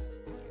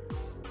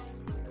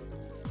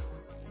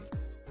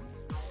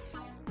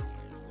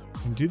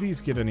 And do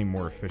these get any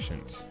more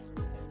efficient?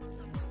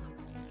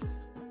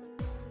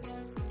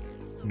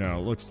 No,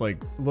 looks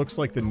like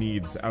the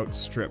needs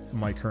outstrip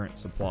my current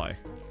supply.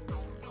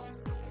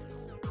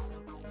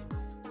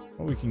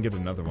 Well, we can get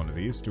another one of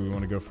these. Do we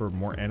want to go for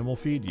more animal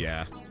feed?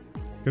 Yeah.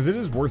 Because it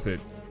is worth it.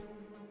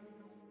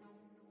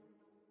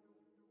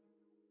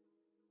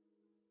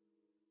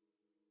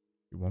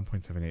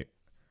 $1.78.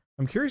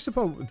 I'm curious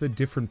about the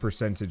different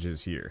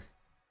percentages here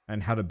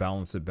and how to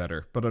balance it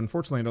better, but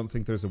unfortunately I don't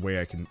think there's a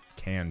way I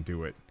can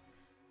do it.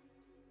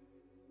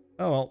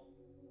 Oh well.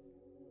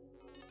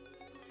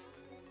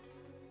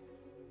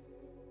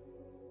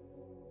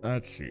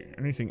 Let's see,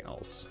 anything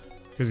else?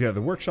 Because yeah,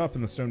 the workshop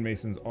and the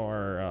stonemasons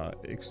are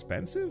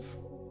expensive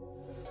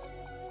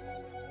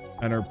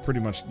and are pretty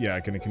much, yeah,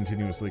 going to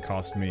continuously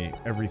cost me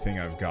everything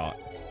I've got.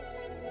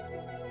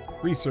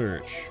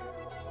 Research.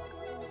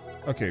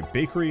 Okay,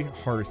 bakery,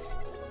 hearth,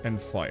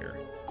 and fire.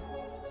 So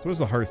what does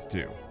the hearth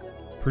do?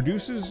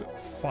 Produces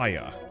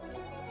fire.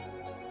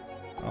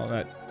 Well,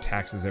 that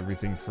taxes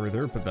everything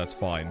further, but that's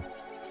fine.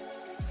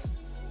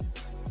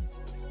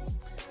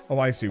 Oh,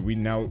 I see. We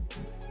now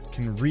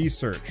can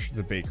research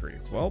the bakery.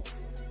 Well,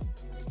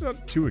 it's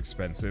not too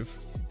expensive.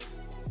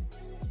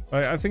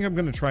 I think I'm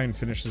going to try and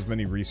finish as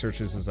many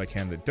researches as I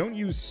can that don't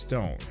use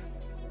stone.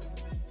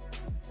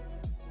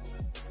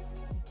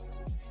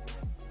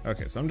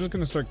 Okay, so I'm just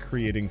going to start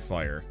creating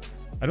fire.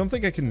 I don't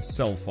think I can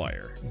sell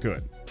fire.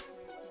 Good.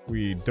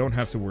 We don't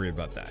have to worry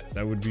about that.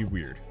 That would be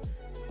weird.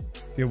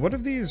 So yeah, what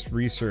of these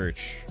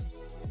research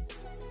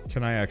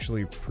can I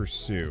actually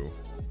pursue?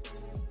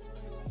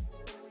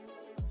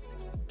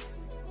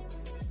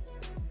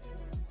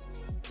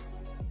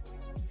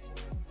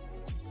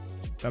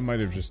 That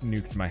might have just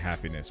nuked my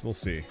happiness. We'll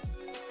see.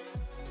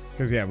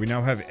 Because yeah, we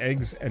now have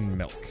eggs and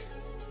milk.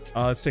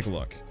 Let's take a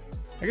look.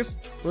 I guess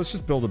let's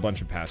just build a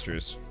bunch of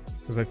pastures.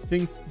 Because I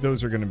think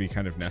those are going to be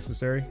kind of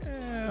necessary.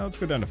 Let's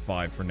go down to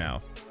 5 for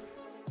now.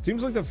 It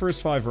seems like the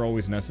first 5 are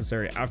always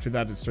necessary. After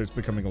that, it starts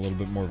becoming a little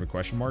bit more of a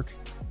question mark.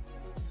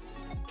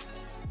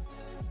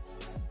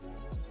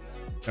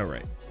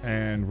 Alright.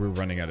 And we're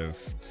running out of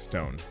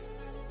stone.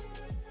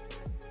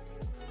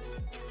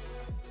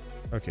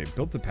 Okay,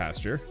 built the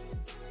pasture.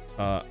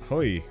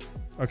 Hoi.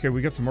 Okay,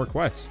 we got some more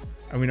quests.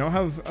 And we now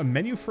have a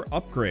menu for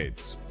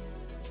upgrades.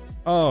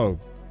 Oh.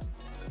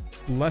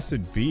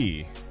 Blessed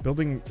be.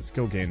 Building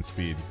skill gain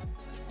speed.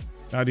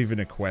 Not even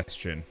a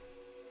question.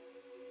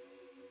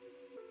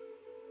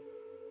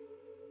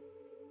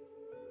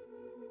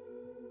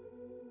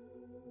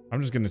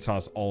 I'm just gonna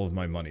toss all of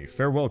my money.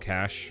 Farewell,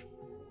 cash.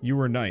 You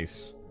were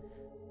nice.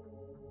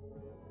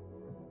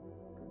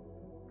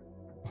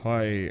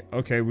 Hi.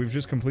 Okay, we've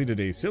just completed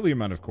a silly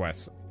amount of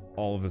quests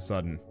all of a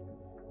sudden.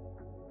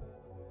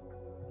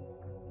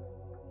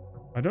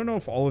 I don't know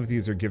if all of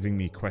these are giving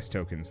me quest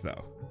tokens,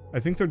 though. I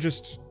think they're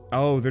just...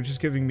 Oh, they're just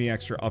giving me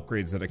extra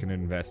upgrades that I can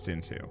invest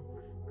into.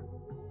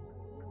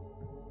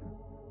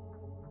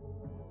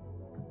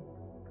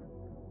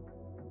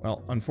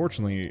 Well,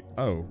 unfortunately...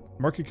 Oh,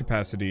 market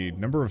capacity,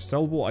 number of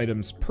sellable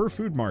items per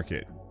food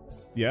market.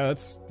 Yeah,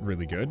 that's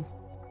really good.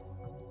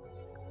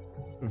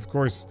 Of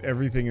course,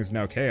 everything is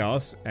now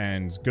chaos,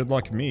 and good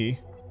luck me.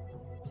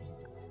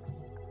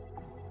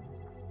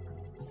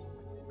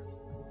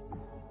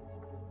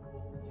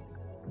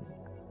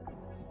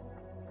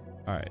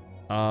 Alright.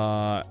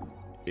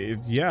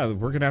 Yeah,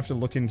 we're gonna have to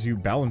look into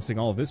balancing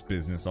all of this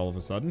business all of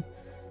a sudden.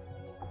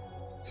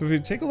 So if we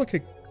take a look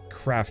at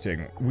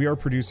crafting, we are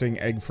producing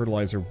egg,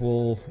 fertilizer,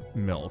 wool,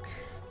 milk.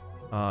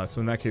 So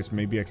in that case,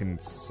 maybe I can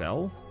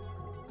sell?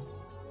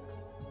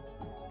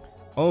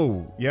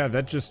 Oh, yeah,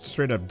 that just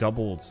straight up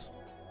doubled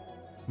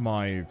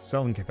my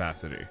selling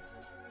capacity.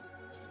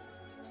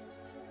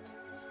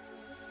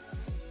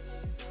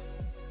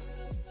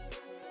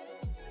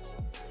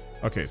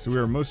 Okay, so we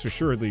are most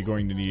assuredly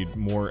going to need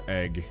more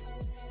egg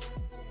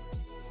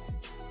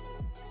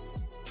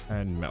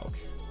and milk.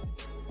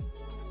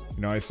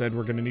 You know, I said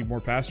we're going to need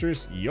more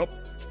pastures? Yup,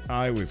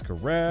 I was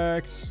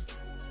correct.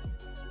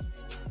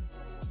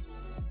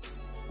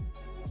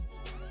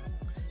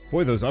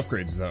 Boy, those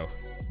upgrades, though.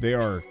 They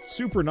are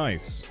super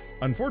nice.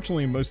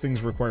 Unfortunately, most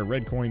things require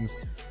red coins.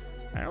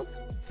 I don't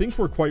think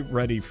we're quite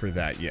ready for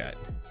that yet.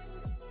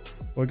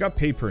 Well, I got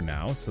paper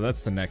now, so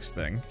that's the next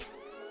thing.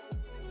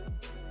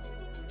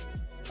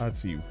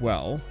 Let's see.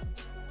 Well,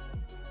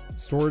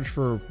 storage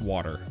for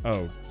water.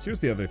 Oh, here's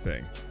the other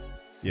thing.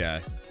 Yeah,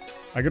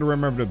 I gotta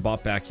remember to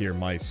bop back here.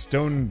 My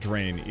stone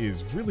drain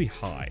is really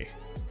high.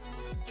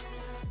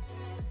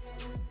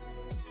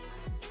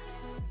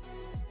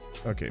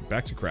 Okay,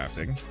 back to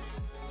crafting.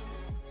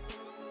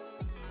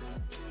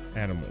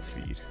 Animal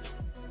feed.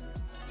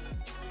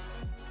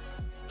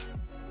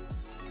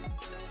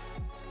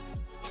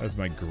 That's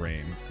my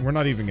grain. We're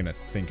not even gonna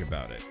think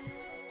about it.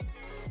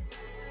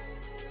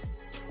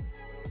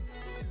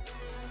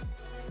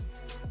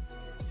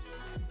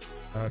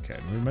 Okay,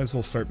 we might as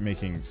well start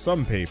making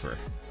some paper.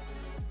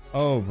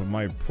 Oh, but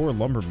my poor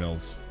lumber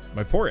mills.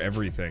 My poor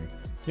everything.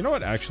 You know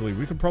what, actually,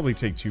 we could probably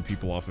take 2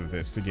 people off of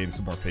this to gain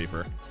some more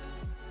paper.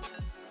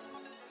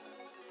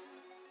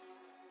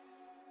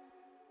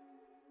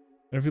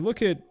 And if we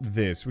look at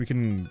this, we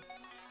can...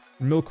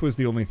 Milk was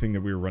the only thing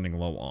that we were running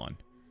low on.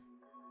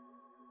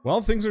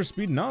 Well, things are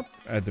speeding up,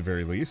 at the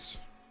very least.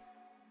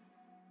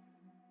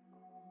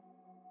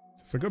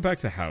 So if I go back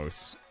to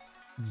house...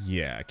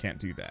 Yeah, I can't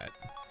do that.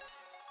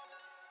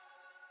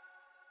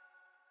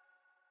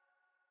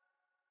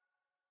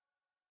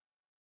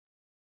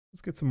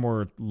 Let's get some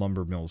more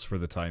lumber mills for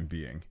the time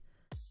being.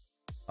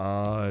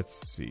 Let's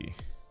see.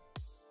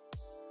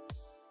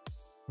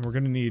 We're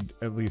gonna need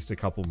at least a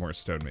couple more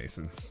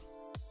stonemasons.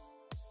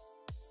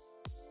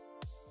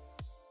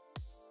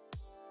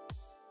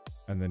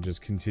 And then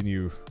just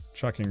continue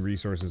chucking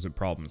resources at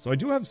problems. So I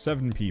do have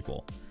 7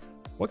 people.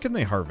 What can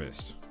they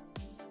harvest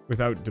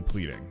without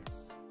depleting?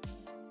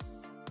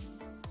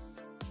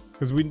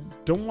 Because we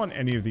don't want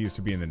any of these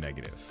to be in the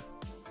negative.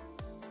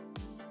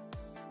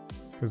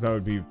 Because that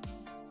would be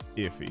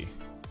iffy.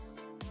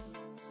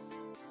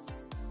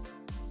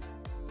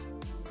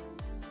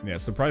 Yeah,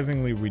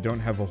 surprisingly, we don't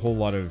have a whole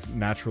lot of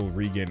natural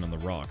regain on the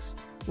rocks.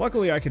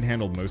 Luckily, I can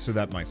handle most of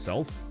that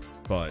myself,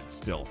 but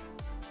still.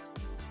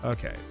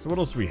 Okay, so what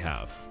else do we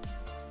have?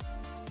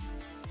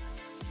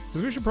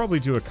 Because we should probably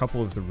do a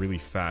couple of the really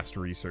fast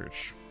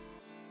research.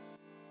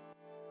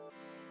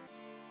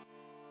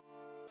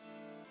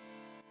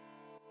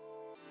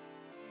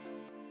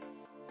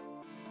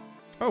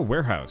 Oh,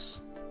 warehouse.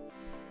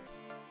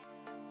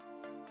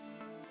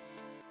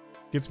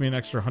 Gets me an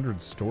extra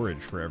 100 storage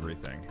for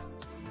everything.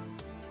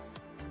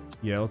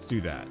 Yeah, let's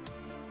do that.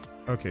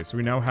 Okay, so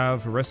we now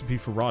have a recipe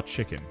for raw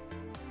chicken.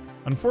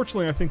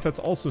 Unfortunately, I think that's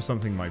also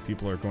something my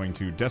people are going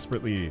to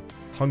desperately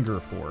hunger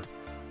for.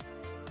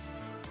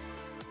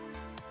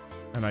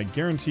 And I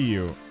guarantee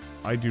you,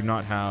 I do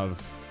not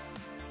have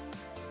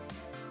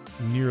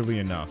nearly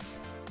enough.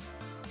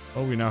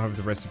 Oh, we now have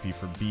the recipe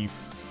for beef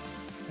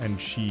and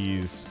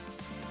cheese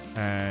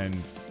and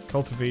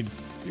cultivate...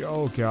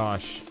 Oh,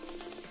 gosh.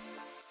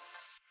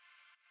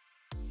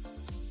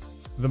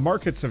 The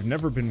markets have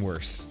never been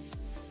worse.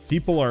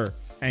 People are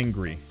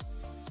angry.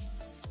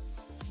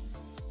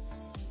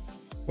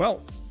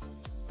 Well,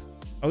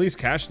 at least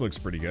cash looks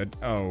pretty good.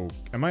 Oh,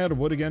 am I out of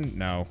wood again?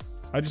 No.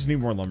 I just need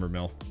more lumber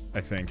mill,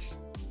 I think.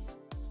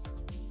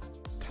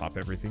 Let's top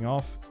everything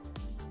off.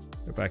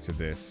 Go back to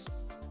this.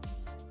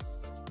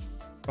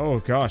 Oh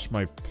gosh,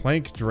 my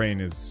plank drain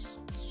is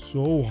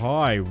so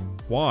high.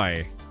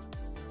 Why?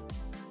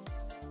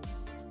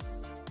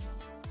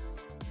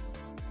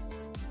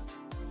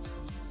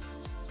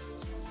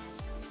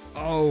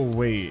 Oh,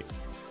 wait.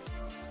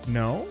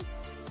 No?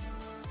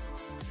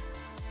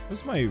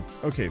 What's my...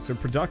 Okay, so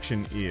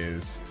production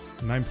is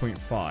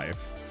 9.5.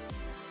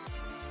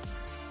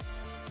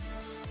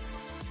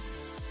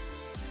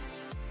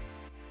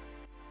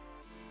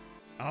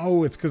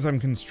 Oh, it's because I'm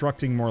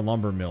constructing more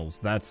lumber mills.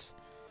 That's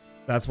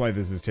why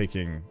this is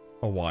taking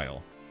a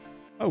while.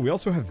 Oh, we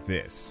also have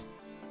this.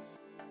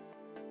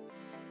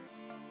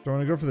 Do I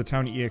want to go for the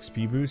town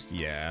EXP boost?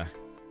 Yeah.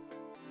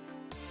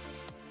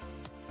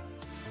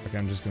 Okay,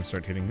 I'm just going to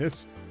start hitting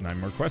this. 9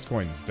 more quest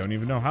coins. Don't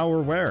even know how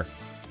or where.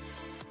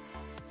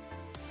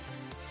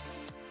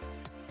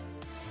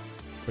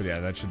 But yeah,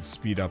 that should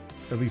speed up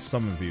at least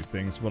some of these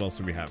things. What else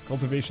do we have?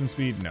 Cultivation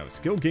speed? No.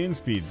 Skill gain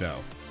speed, though.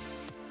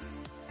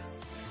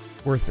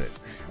 Worth it.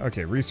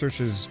 Okay,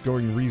 research is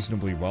going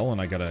reasonably well, and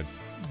I gotta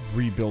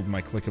rebuild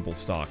my clickable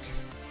stock.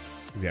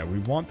 'Cause yeah, we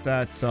want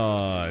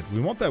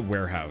that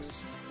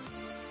warehouse.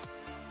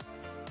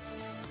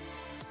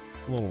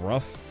 A little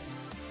rough.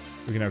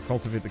 We can now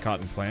cultivate the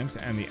cotton plant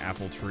and the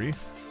apple tree.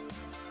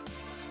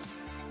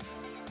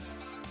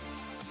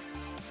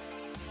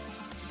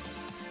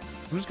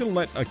 I'm just gonna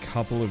let a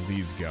couple of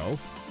these go.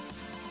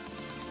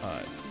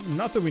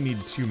 Not that we need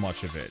too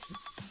much of it.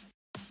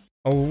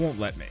 Oh, it won't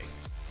let me.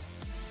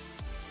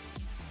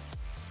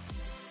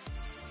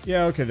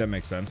 Yeah, okay, that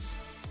makes sense.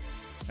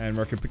 And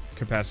market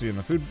capacity in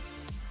the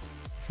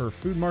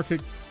food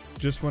market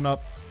just went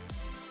up,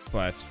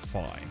 but that's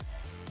fine.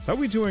 So how are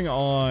we doing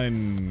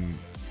on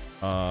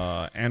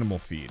animal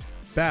feed?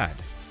 Bad.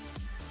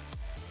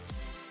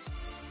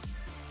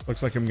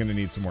 Looks like I'm gonna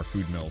need some more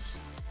food mills.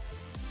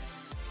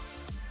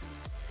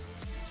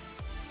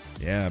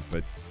 Yeah,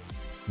 but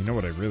you know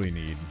what I really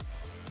need?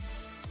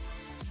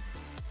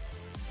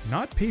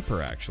 Not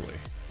paper, actually.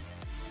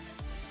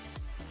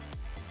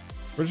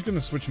 We're just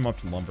gonna switch them up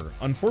to lumber.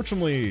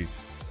 Unfortunately,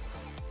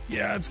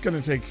 yeah, it's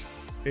gonna take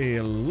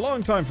a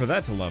long time for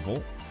that to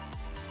level.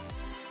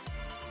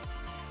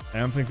 I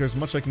don't think there's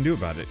much I can do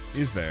about it,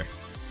 is there?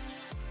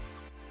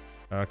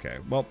 Okay,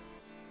 well,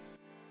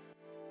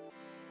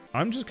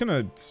 I'm just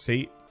gonna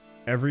sate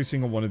every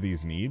single one of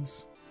these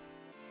needs,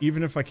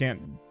 even if I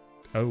can't,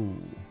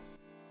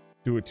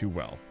 do it too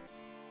well.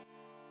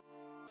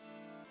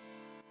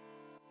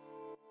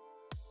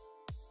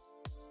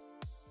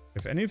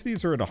 If any of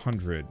these are at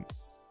 100,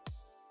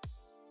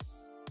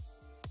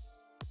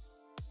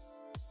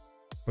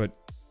 but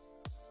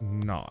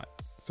not.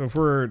 So if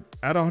we're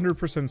at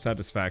 100%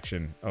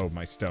 satisfaction, oh,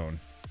 my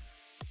stone.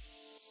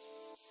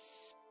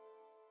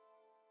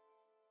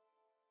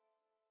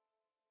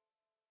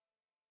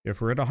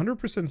 If we're at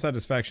 100%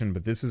 satisfaction,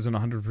 but this isn't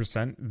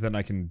 100%, then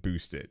I can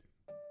boost it.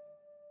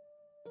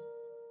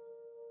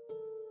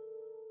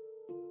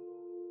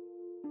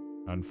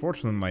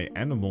 Unfortunately, my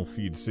animal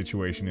feed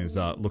situation is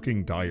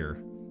looking dire.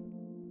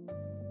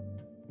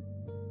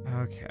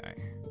 Okay.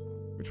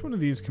 Which one of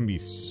these can be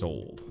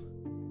sold?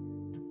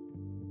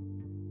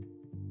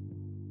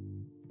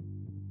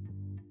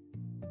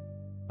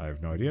 I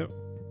have no idea.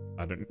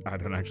 I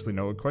don't actually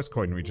know what quest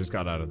coin we just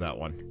got out of that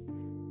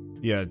one.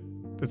 Yeah,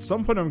 at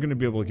some point I'm going to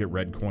be able to get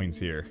red coins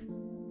here.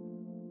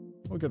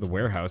 We'll get the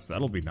warehouse.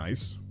 That'll be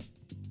nice.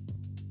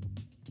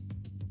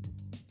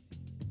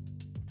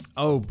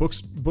 Oh,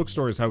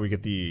 bookstore is how we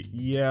get the...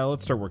 Yeah,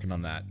 let's start working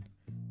on that.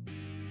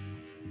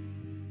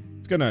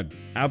 It's gonna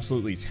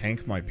absolutely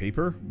tank my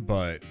paper,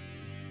 but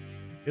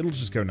it'll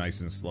just go nice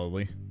and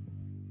slowly.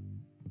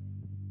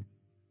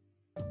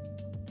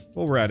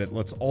 While we're at it,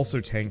 let's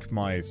also tank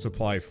my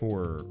supply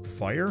for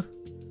fire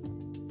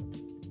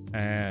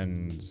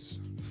and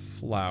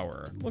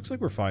flour. Looks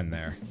like we're fine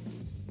there.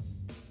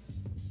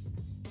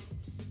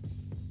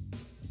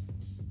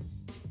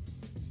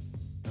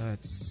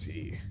 Let's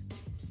see.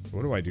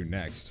 What do I do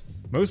next?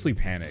 Mostly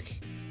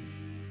panic.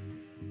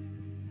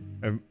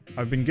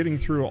 I've been getting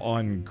through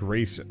on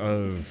grace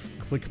of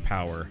click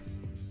power.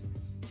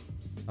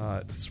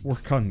 Let's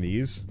work on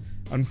these.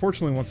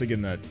 Unfortunately, once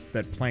again,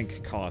 that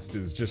plank cost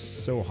is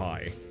just so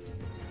high.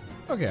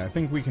 Okay, I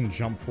think we can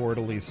jump forward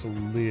at least a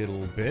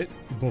little bit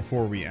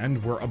before we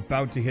end. We're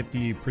about to hit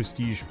the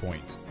prestige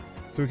point.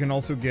 So we can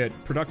also get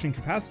production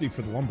capacity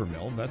for the lumber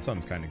mill. That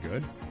sounds kind of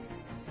good.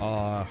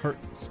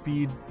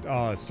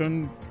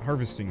 Stone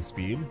harvesting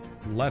speed,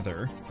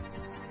 leather,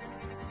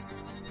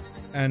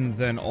 and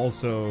then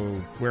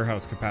also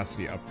warehouse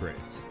capacity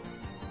upgrades.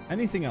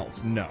 Anything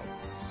else? No.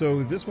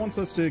 So this wants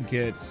us to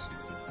get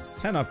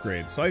 10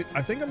 upgrades. So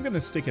I think I'm going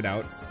to stick it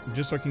out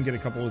just so I can get a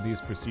couple of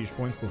these prestige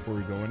points before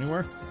we go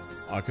anywhere.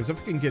 Because if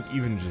I can get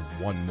even just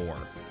one more,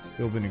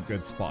 it'll be in a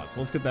good spot.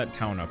 So let's get that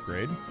town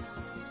upgrade.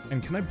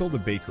 And can I build a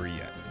bakery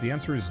yet? The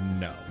answer is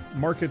no.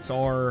 Markets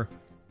are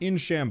in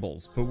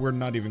shambles, but we're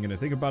not even going to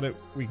think about it.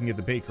 We can get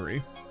the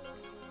bakery,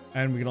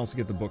 and we can also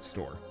get the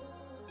bookstore.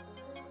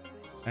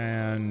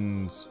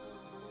 And...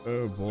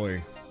 oh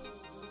boy.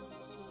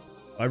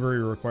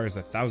 Library requires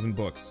 1,000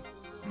 books.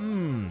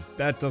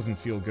 That doesn't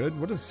feel good.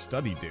 What does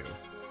study do?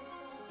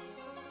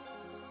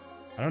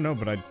 I don't know,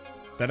 but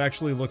that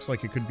actually looks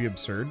like it could be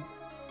absurd.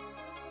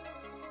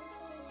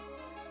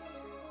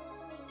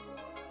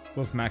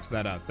 So let's max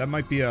that out. That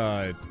might be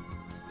a...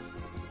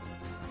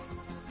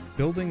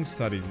 building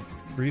study,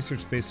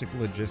 research basic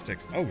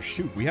logistics. Oh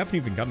shoot, we haven't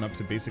even gotten up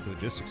to basic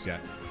logistics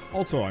yet.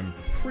 Also, I'm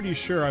pretty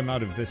sure I'm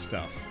out of this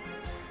stuff.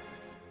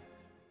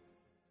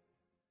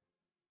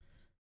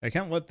 I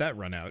can't let that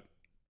run out.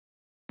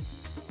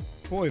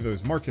 Boy,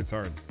 those markets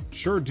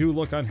sure do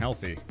look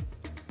unhealthy.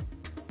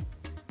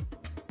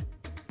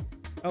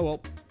 Oh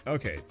well,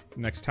 okay.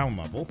 Next town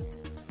level.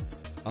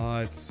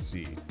 Let's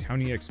see.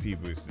 Town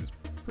EXP boost is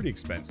pretty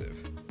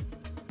expensive.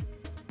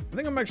 I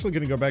think I'm actually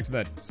gonna go back to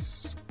that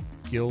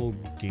skill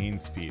gain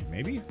speed,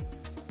 maybe?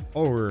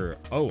 Or,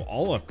 oh,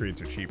 all upgrades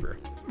are cheaper.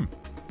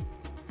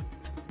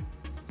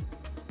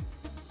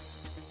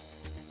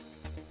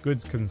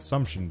 Goods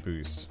consumption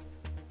boost.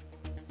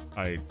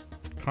 I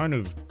kind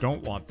of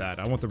don't want that.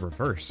 I want the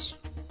reverse.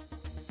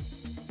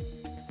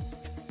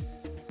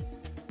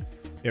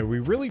 Yeah, we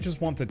really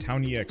just want the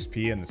town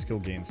EXP and the skill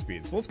gain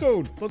speed. So let's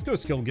go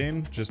skill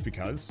gain just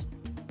because.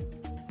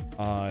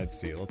 Let's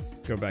see. Let's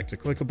go back to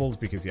clickables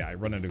because yeah, I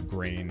run out of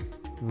grain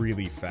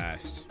really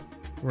fast.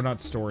 We're not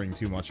storing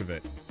too much of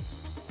it.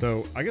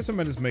 So I guess I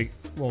might just make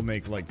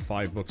like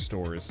 5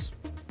 bookstores.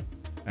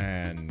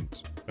 And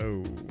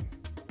oh.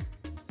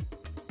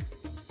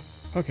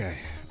 Okay.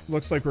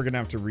 Looks like we're gonna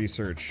have to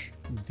research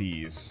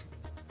these.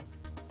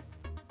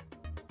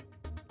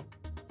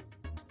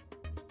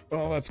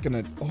 Oh, that's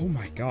gonna... oh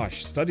my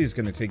gosh, study's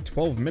gonna take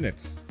 12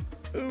 minutes.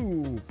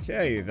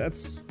 Okay,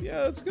 that's...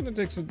 yeah, it's gonna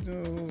take some...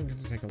 gonna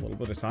take a little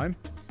bit of time.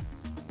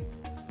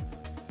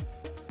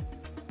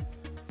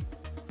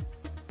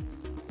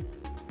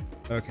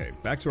 Okay,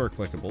 back to our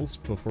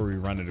clickables before we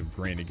run out of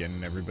grain again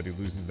and everybody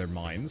loses their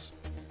minds.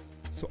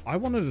 So I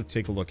wanted to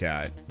take a look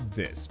at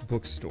this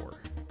bookstore.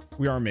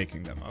 We are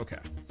making them, okay.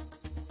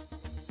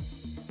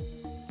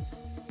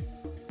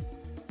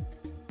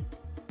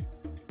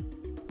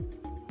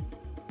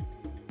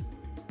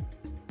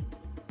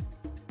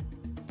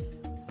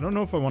 I don't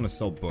know if I want to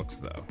sell books,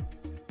 though.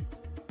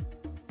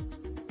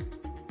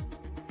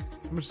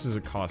 How much does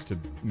it cost to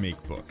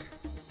make book?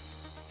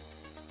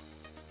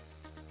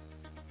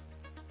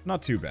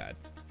 Not too bad.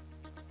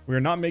 We are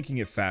not making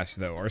it fast,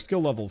 though. Our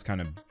skill level's kind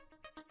of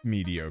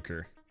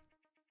mediocre.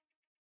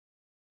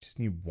 Just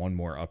need one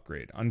more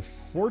upgrade.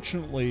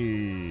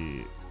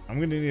 Unfortunately, I'm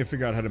going to need to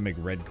figure out how to make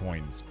red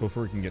coins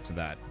before we can get to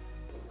that.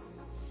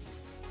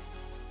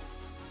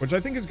 Which I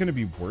think is going to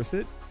be worth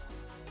it.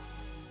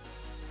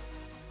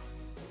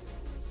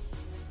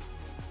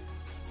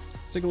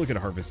 Let's take a look at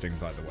harvesting,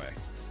 by the way.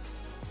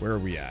 Where are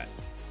we at?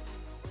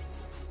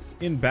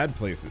 In bad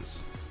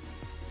places.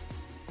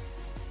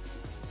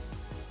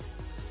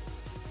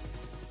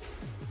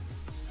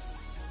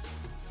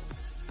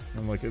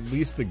 I'm like, at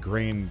least the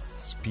grain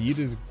speed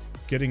is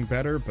getting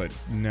better, but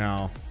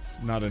no,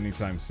 not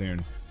anytime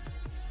soon.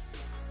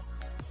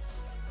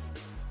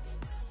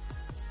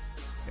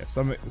 Yeah,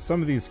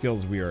 some of these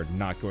skills we are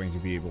not going to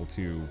be able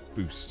to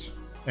boost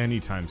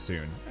anytime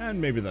soon, and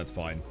maybe that's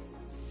fine.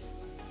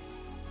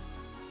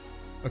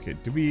 Okay,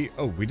 did we...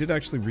 oh, we did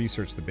actually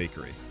research the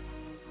bakery.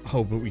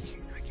 Oh, but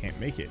I can't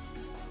make it.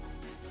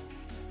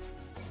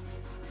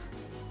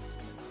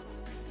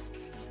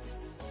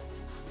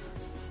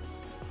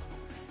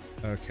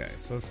 Okay,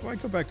 so if I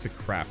go back to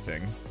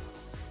crafting,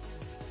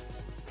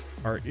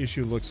 our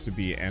issue looks to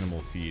be animal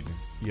feed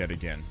yet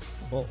again.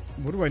 Well,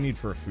 what do I need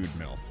for a food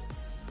mill?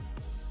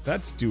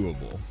 That's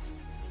doable.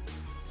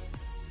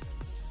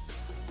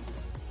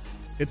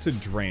 It's a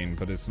drain,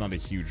 but it's not a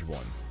huge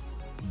one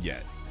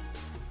yet.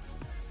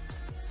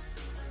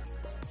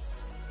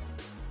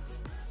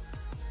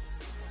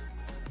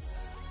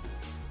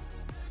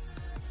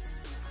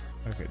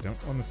 Okay,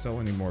 don't want to sell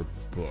any more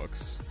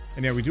books.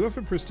 And yeah, we do have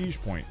a prestige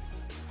point.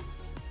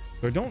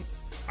 But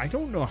I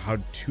don't know how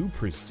to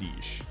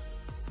prestige.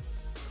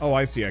 Oh,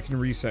 I see. I can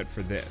reset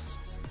for this.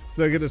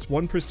 So that'll get us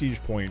 1 prestige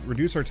point,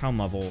 reduce our town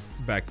level,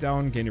 back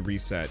down, gain a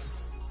reset,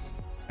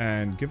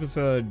 and give us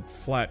a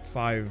flat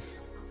 5%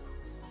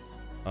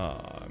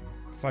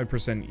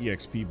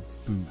 EXP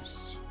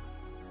boost.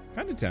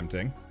 Kind of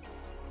tempting.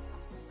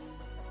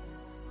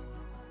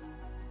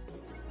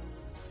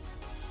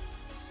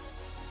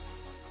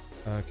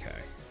 Okay.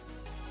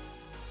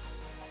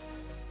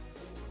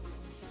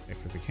 Yeah,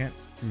 because I can't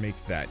make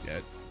that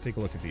yet. Take a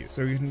look at these.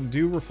 So you can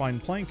do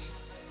refined plank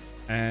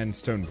and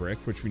stone brick,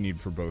 which we need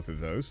for both of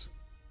those.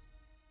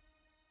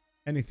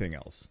 Anything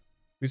else?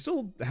 We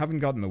still haven't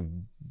gotten the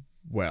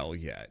well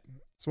yet.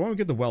 So why don't we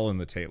get the well and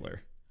the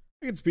tailor?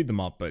 I can speed them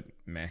up, but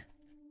meh.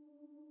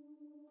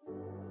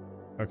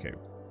 Okay.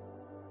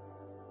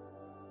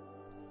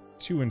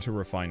 2 into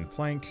refined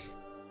plank.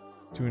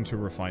 2 into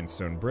refined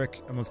stone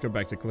brick. And let's go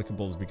back to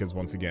clickables because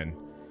once again,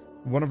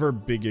 one of our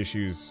big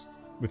issues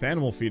with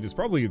animal feed is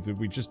probably that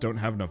we just don't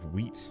have enough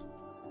wheat.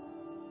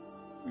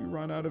 We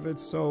run out of it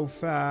so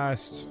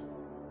fast.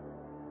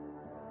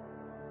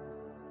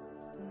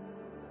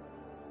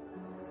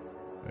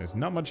 There's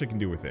not much I can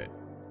do with it.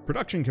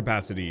 Production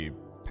capacity.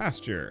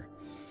 Pasture.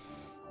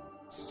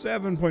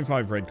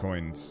 7.5 red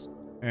coins.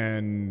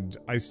 And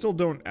I still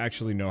don't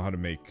actually know how to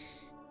make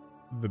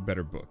the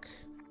better book.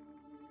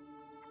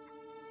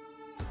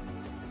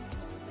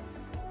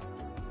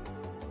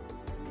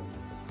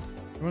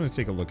 I want to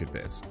take a look at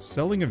this.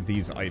 Selling of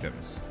these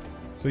items.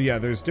 So yeah,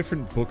 there's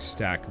different book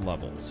stack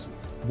levels.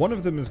 One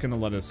of them is going to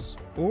let us...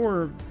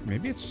 Or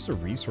maybe it's just a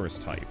resource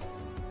type.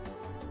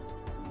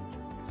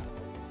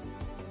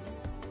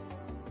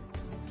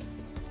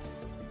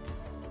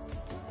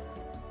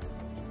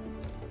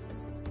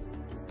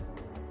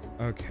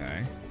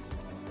 Okay.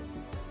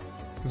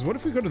 Because what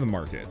if we go to the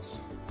markets?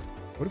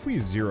 What if we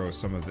zero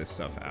some of this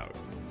stuff out?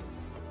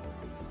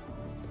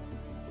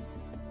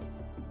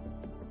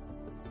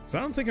 So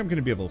I don't think I'm going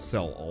to be able to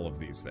sell all of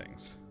these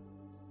things.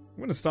 I'm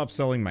going to stop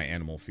selling my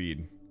animal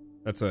feed.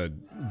 That's a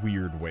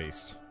weird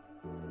waste.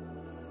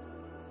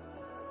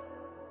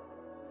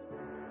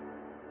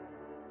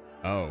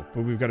 Oh,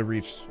 but we've got to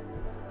reach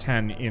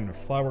 10 in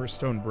flour,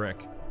 stone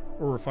brick,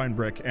 or refined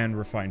brick, and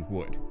refined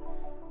wood.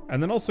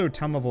 And then also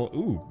town level...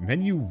 Ooh,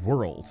 menu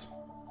world.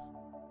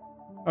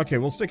 Okay,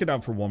 we'll stick it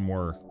out for one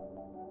more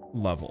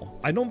level.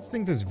 I don't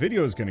think this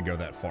video is going to go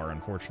that far,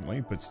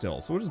 unfortunately, but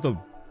still. So what does the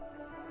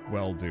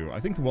well do? I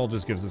think the well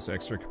just gives us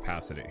extra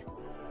capacity.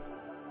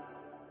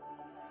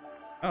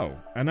 Oh,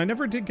 and I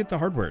never did get the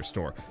hardware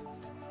store.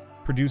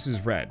 Produces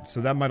red,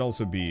 so that might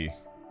also be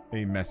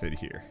a method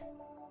here.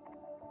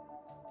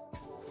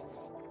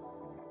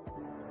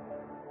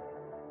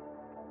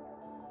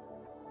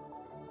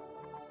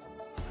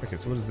 Okay,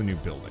 so what is the new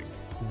building?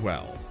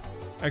 Well,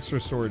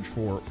 extra storage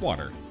for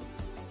water.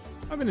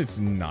 I mean, it's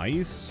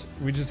nice.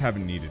 We just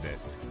haven't needed it.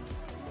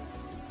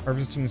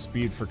 Harvesting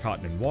speed for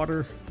cotton and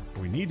water.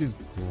 What we need is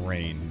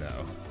grain,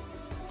 though.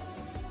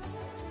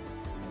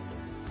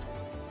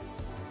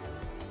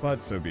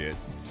 But so be it.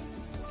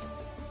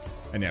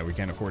 And yeah, we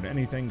can't afford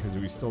anything because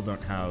we still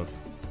don't have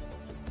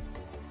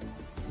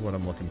what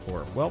I'm looking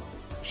for. Well,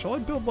 shall I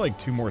build like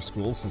 2 more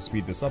schools to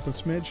speed this up a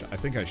smidge? I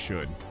think I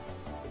should.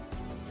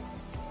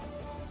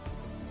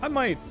 I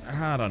might,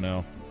 I don't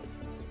know.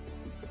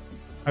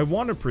 I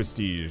want a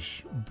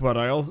prestige, but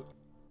I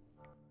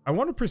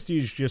want a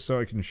prestige just so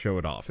I can show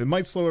it off. It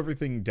might slow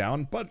everything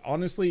down, but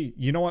honestly,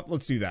 you know what?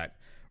 Let's do that.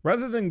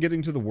 Rather than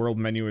getting to the world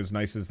menu, as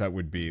nice as that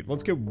would be,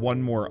 let's get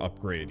one more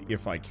upgrade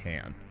if I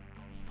can.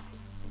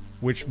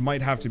 Which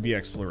might have to be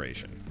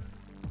exploration.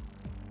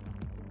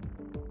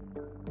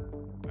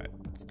 Alright,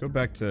 let's go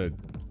back to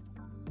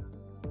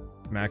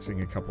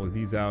maxing a couple of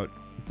these out.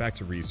 Back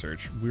to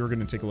research. We were going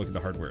to take a look at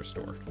the hardware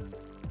store.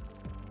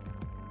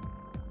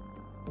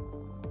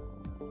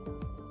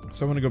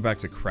 So I want to go back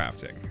to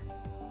crafting.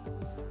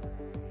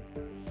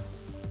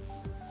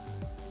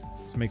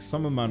 Let's make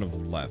some amount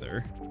of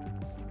leather.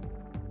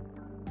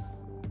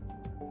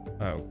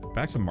 Oh,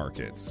 back to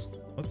markets.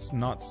 Let's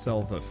not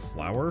sell the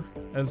flour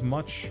as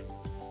much.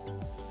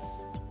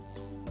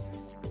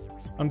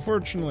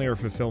 Unfortunately, our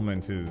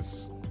fulfillment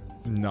is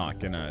not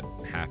gonna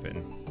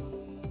happen.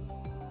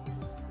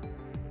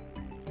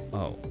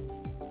 Oh.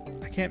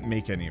 I can't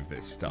make any of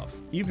this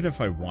stuff, even if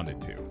I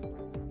wanted to.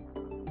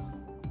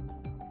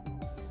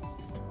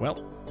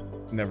 Well,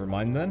 never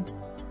mind then.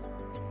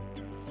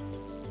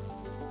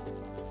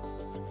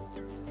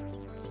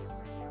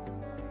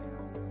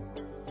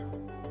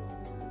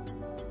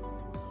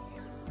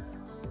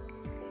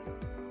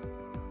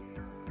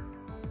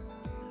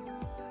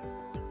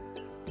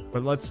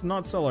 But let's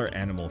not sell our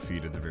animal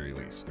feed at the very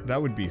least. That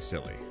would be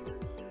silly.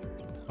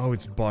 Oh,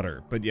 it's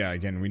butter. But yeah,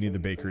 again, we need the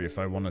bakery if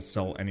I want to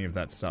sell any of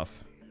that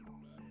stuff.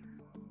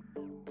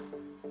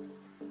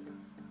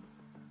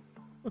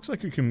 Looks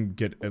like we can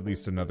get at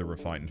least another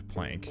refined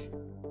plank.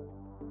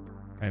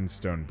 And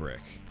stone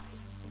brick.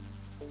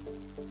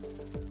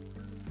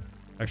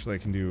 Actually, I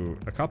can do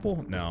a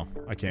couple? No,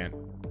 I can't.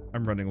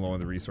 I'm running low on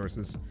the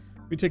resources.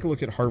 We take a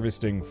look at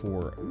harvesting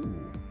for...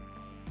 Ooh.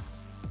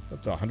 It's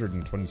up to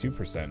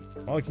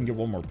 122%. Well, I can get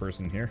one more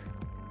person here.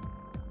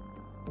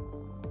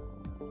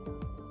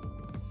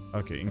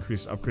 Okay,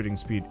 increased upgrading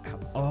speed.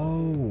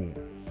 Oh!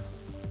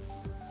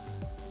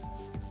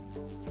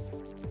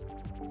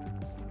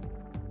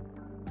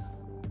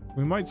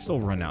 We might still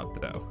run out,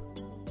 though.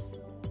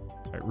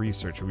 Alright,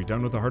 research. Are we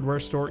done with the hardware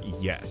store?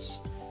 Yes.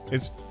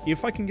 It's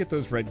if I can get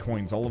those red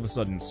coins, all of a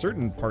sudden,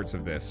 certain parts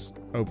of this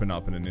open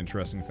up in an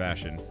interesting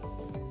fashion.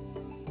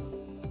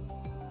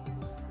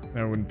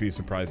 I wouldn't be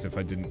surprised if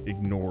I didn't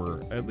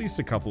ignore at least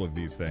a couple of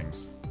these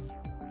things.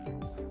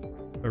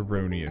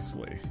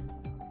 Erroneously.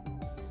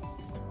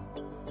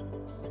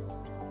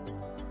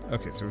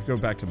 Okay, so we go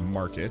back to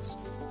markets.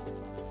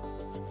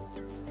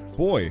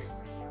 Boy.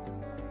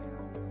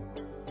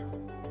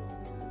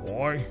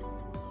 Boy.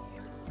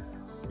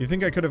 You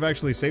think I could have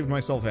actually saved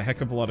myself a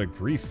heck of a lot of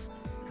grief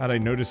had I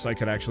noticed I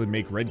could actually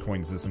make red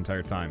coins this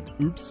entire time.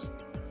 Oops.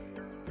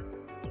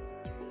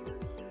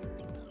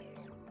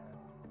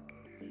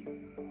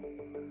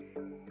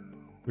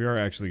 We are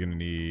actually going to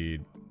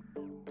need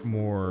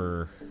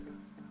more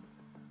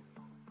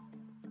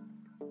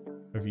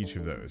of each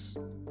of those.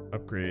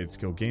 Upgrade,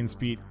 skill gain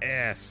speed,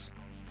 S.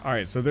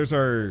 Alright, so there's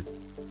our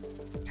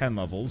 10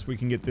 levels. We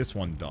can get this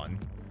one done.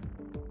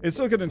 It's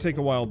still going to take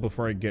a while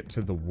before I get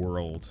to the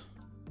world.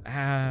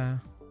 Because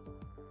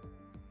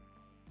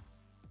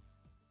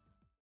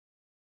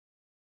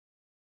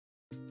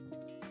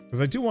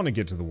I do want to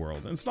get to the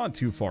world, and it's not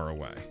too far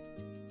away.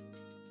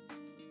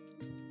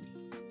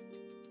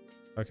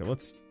 Okay,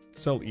 let's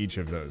sell each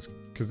of those,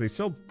 because they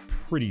sell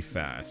pretty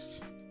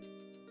fast.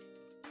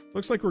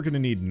 Looks like we're going to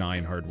need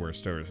 9 hardware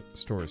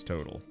stores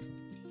total.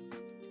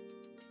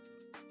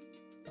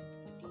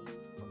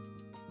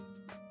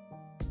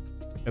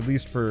 At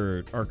least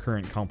for our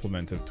current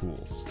complement of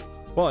tools.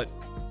 But,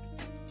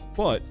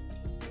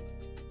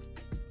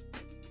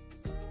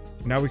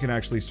 now we can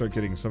actually start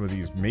getting some of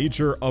these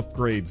major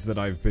upgrades that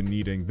I've been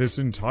needing this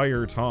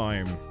entire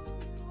time.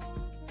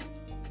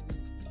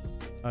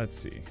 Let's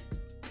see.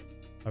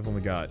 I've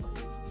only got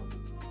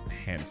a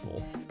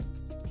handful.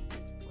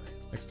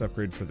 Next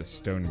upgrade for the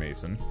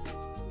stonemason.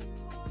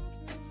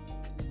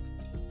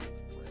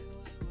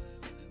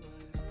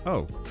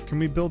 Oh, can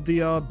we build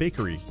the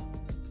bakery?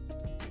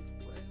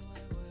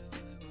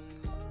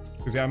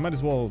 Because yeah, I might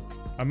as well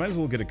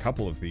get a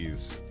couple of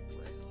these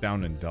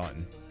down and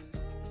done.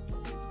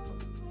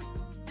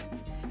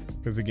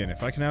 Because again,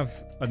 if I can have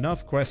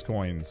enough quest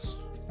coins,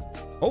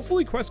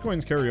 hopefully quest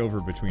coins carry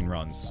over between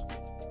runs.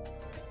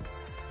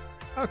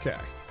 Okay,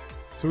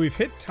 so we've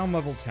hit town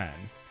level 10.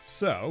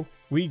 So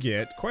we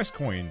get quest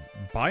coin,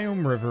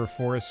 biome, river,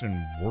 forest,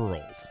 and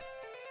world.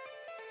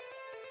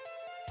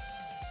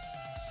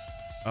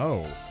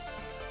 Oh,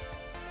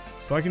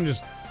 so I can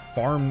just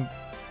farm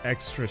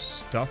extra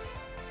stuff.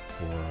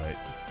 What?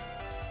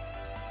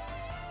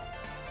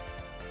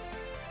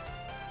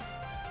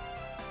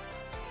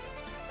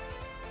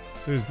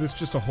 So is this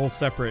just a whole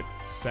separate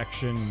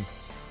section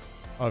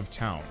of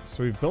town?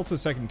 So we've built a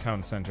second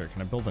town center.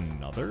 Can I build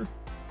another?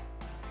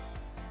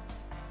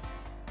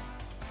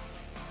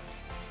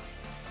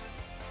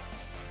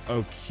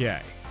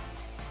 Okay.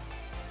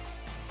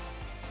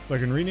 So I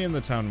can rename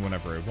the town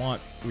whenever I want.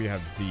 We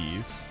have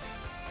these.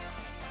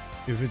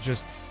 Is it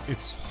just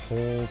its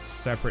whole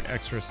separate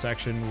extra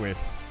section with...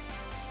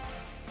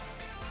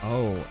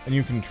 Oh, and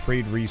you can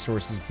trade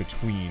resources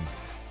between.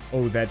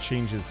 Oh, that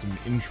changes some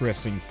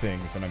interesting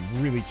things, and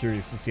I'm really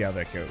curious to see how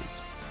that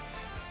goes.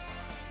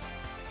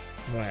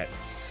 That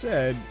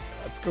said,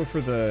 let's go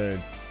for the...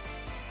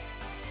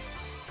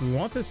 Do we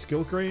want the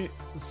skill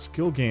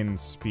gain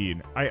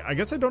speed? I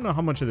guess I don't know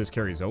how much of this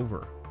carries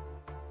over,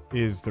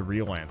 is the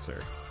real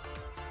answer.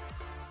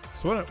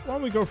 So why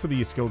don't we go for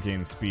the skill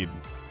gain speed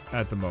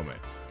at the moment?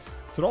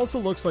 So it also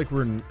looks like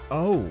we're...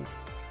 Oh!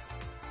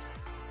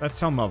 That's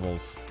town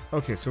levels.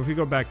 Okay, so if we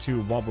go back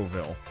to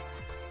Wobbleville.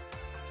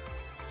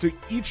 So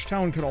each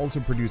town could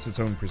also produce its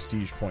own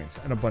prestige points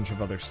and a bunch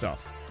of other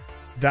stuff.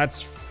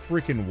 That's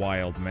freaking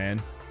wild,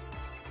 man.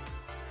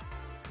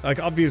 Like,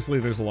 obviously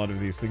there's a lot of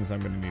these things I'm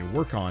going to need to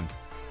work on,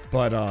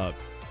 but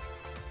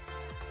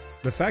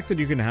the fact that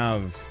you can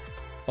have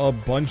a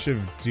bunch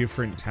of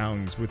different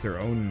towns with their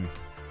own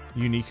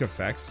unique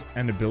effects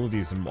and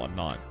abilities and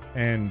whatnot,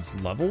 and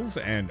levels,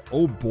 and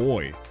oh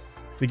boy,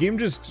 the game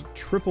just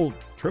tripled?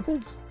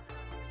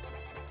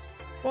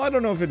 Well, I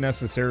don't know if it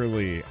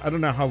necessarily... I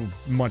don't know how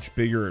much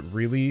bigger it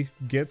really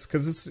gets,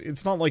 because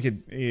it's not like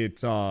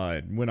it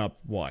went up,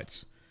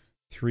 what,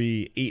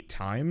 8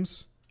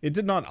 times? It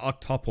did not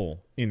octuple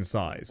in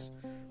size,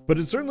 but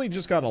it certainly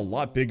just got a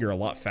lot bigger, a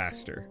lot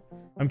faster.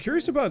 I'm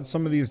curious about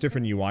some of these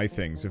different UI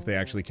things, if they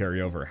actually carry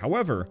over.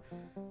 However,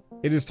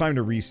 it is time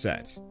to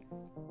reset.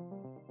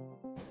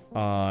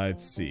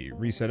 Let's see.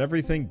 Reset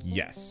everything?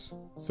 Yes.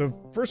 So,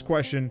 first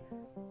question.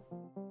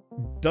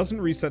 Doesn't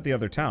reset the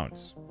other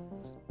towns.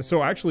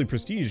 So actually,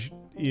 prestige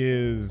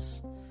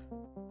is...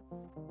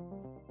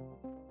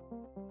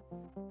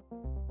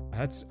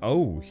 That's...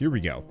 Oh, here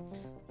we go.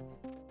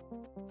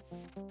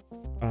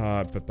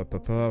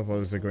 What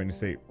was I going to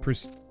say?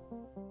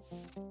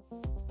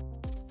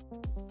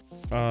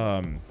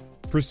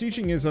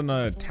 Prestiging is on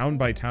a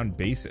town-by-town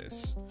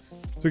basis.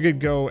 So we could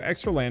go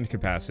extra land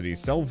capacity,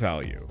 sell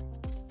value.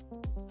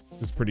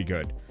 This is pretty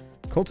good.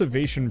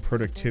 Cultivation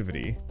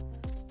productivity.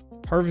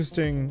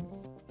 Harvesting.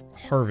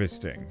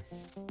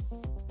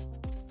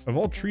 Of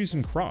all trees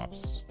and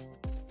crops.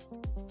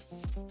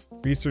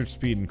 Research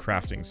speed and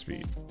crafting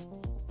speed.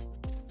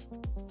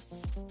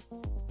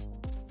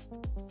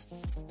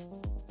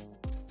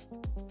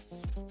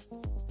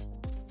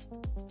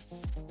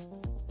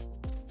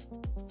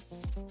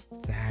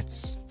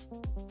 That's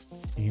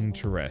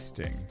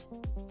interesting.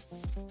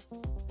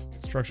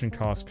 Construction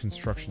cost,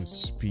 construction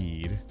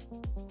speed.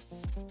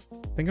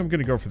 I think I'm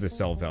gonna go for the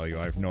sell value.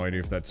 I have no idea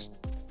if that's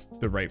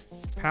the right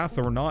path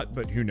or not,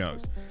 but who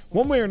knows.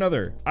 One way or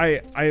another,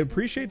 I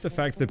appreciate the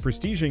fact that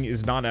prestiging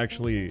is not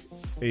actually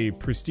a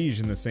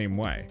prestige in the same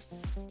way.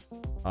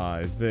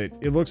 That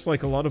it looks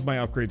like a lot of my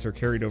upgrades are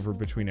carried over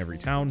between every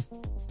town,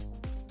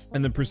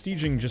 and the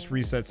prestiging just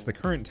resets the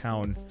current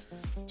town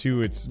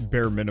to its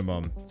bare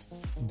minimum,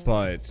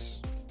 but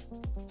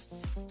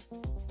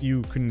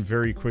you can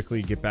very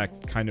quickly get back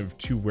kind of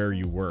to where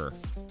you were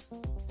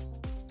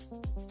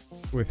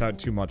without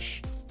too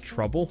much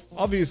trouble.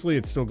 Obviously,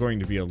 it's still going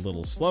to be a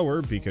little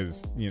slower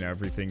because, you know,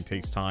 everything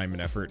takes time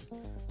and effort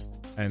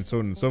and so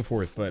on and so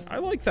forth, but I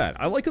like that.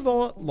 I like a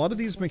lot of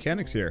these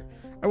mechanics here.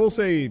 I will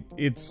say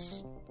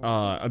it's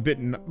a bit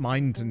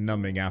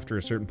mind-numbing after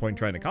a certain point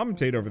trying to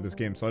commentate over this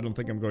game, so I don't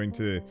think I'm going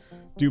to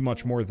do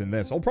much more than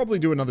this. I'll probably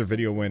do another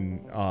video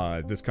when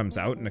this comes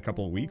out in a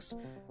couple of weeks,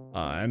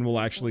 and we'll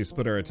actually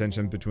split our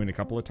attention between a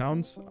couple of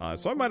towns,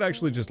 so I might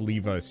actually just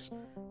leave us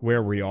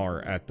where we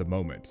are at the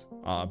moment.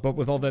 But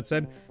with all that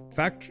said,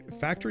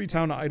 Factory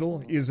Town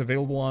Idle is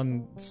available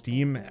on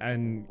Steam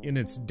and in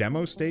its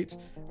demo state.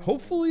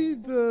 Hopefully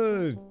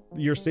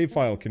your save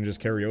file can just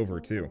carry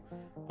over too,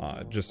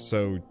 just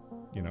so,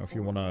 you know, if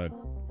you want to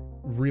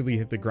really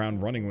hit the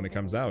ground running when it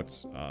comes out,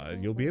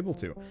 you'll be able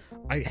to.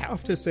 I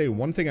have to say,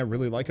 one thing I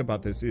really like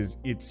about this is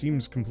it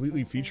seems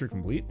completely feature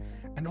complete,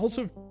 and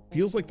also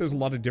feels like there's a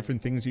lot of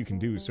different things you can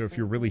do. So if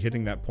you're really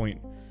hitting that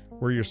point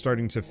where you're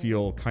starting to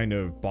feel kind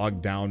of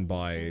bogged down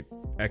by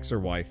X or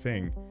Y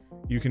thing,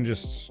 you can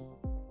just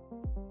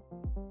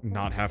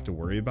not have to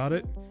worry about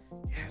it.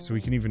 Yeah, so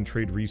we can even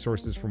trade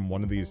resources from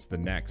one of these to the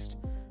next.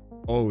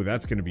 Oh,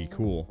 that's gonna be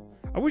cool.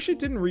 I wish it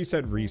didn't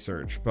reset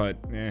research, but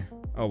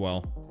oh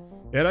well.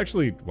 It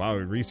actually, wow,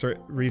 it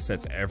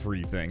resets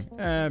everything.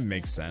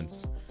 Makes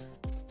sense.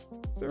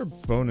 Is there a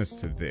bonus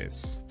to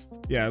this?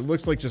 Yeah, it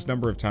looks like just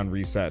number of town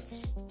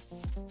resets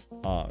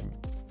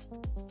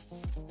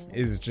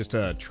is just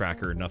a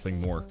tracker, nothing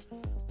more.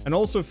 And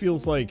also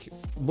feels like,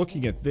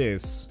 looking at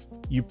this,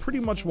 you pretty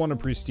much want to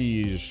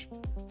prestige.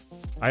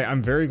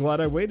 I'm very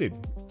glad I waited,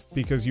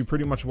 because you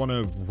pretty much want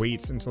to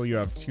wait until you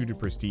have 2 to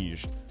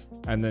prestige,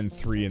 and then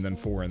 3, and then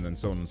 4, and then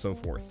so on and so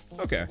forth.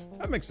 Okay,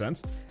 that makes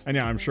sense. And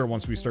yeah, I'm sure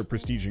once we start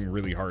prestiging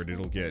really hard,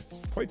 it'll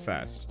get quite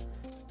fast.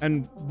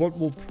 And what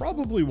we'll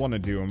probably want to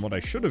do, and what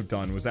I should have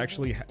done, was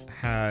actually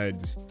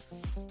had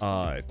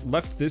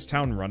left this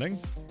town running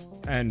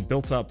and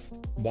built up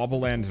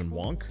Wobbleland and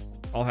Wonk.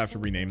 I'll have to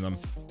rename them.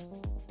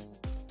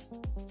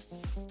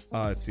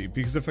 Let's see,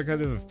 because if I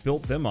could have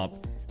built them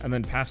up and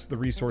then passed the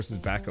resources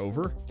back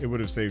over, it would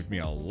have saved me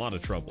a lot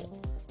of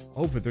trouble.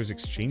 Oh, but there's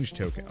exchange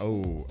token.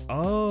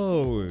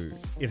 Oh,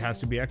 it has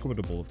to be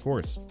equitable, of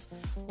course.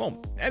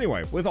 Well,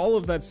 anyway, with all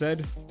of that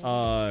said,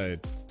 I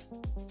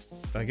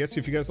guess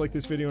if you guys like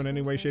this video in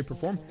any way, shape, or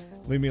form,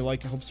 leave me a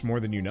like, it helps more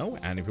than you know.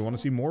 And if you want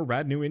to see more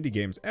rad new indie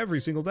games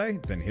every single day,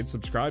 then hit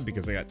subscribe,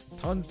 because I got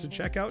tons to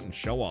check out and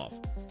show off.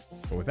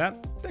 But with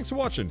that, thanks for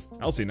watching.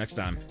 I'll see you next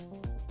time.